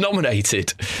if he's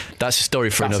nominated? That's a story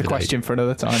for another day. That's a question for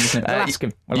another time, isn't it? We'll ask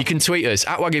him. You can tweet us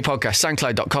at Wagyu Podcast,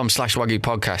 soundcloud.com/Wagyu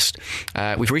Podcast.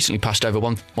 We've recently passed over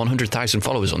 100,000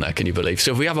 followers on there, can you believe?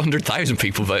 So if we have 100,000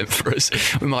 people voting for us,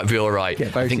 we might be all right.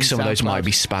 I think some of those might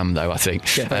be spam, though, I think.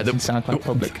 SoundCloud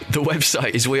public. The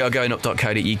website is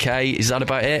wearegoingup.co.uk. Is that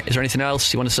about it? Is there anything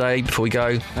else you want to say before we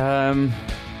go?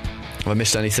 Have I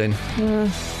missed anything? No,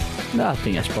 I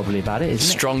think that's probably about it, isn't it?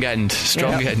 Strong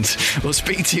end. We'll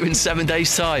speak to you in 7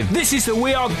 days' time. This is the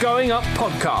We Are Going Up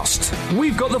podcast.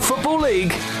 We've got the Football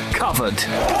League covered.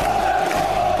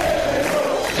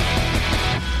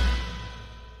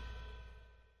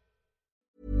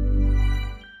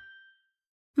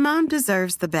 Mom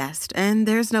deserves the best, and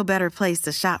there's no better place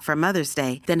to shop for Mother's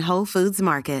Day than Whole Foods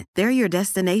Market. They're your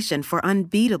destination for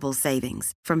unbeatable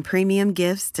savings, from premium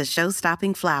gifts to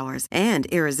show-stopping flowers and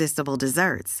irresistible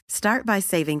desserts. Start by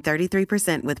saving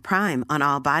 33% with Prime on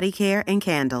all body care and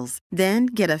candles. Then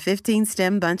get a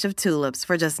 15-stem bunch of tulips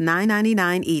for just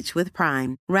 $9.99 each with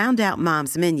Prime. Round out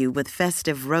Mom's menu with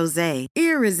festive rosé,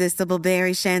 irresistible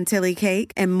berry chantilly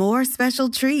cake, and more special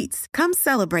treats. Come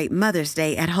celebrate Mother's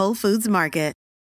Day at Whole Foods Market.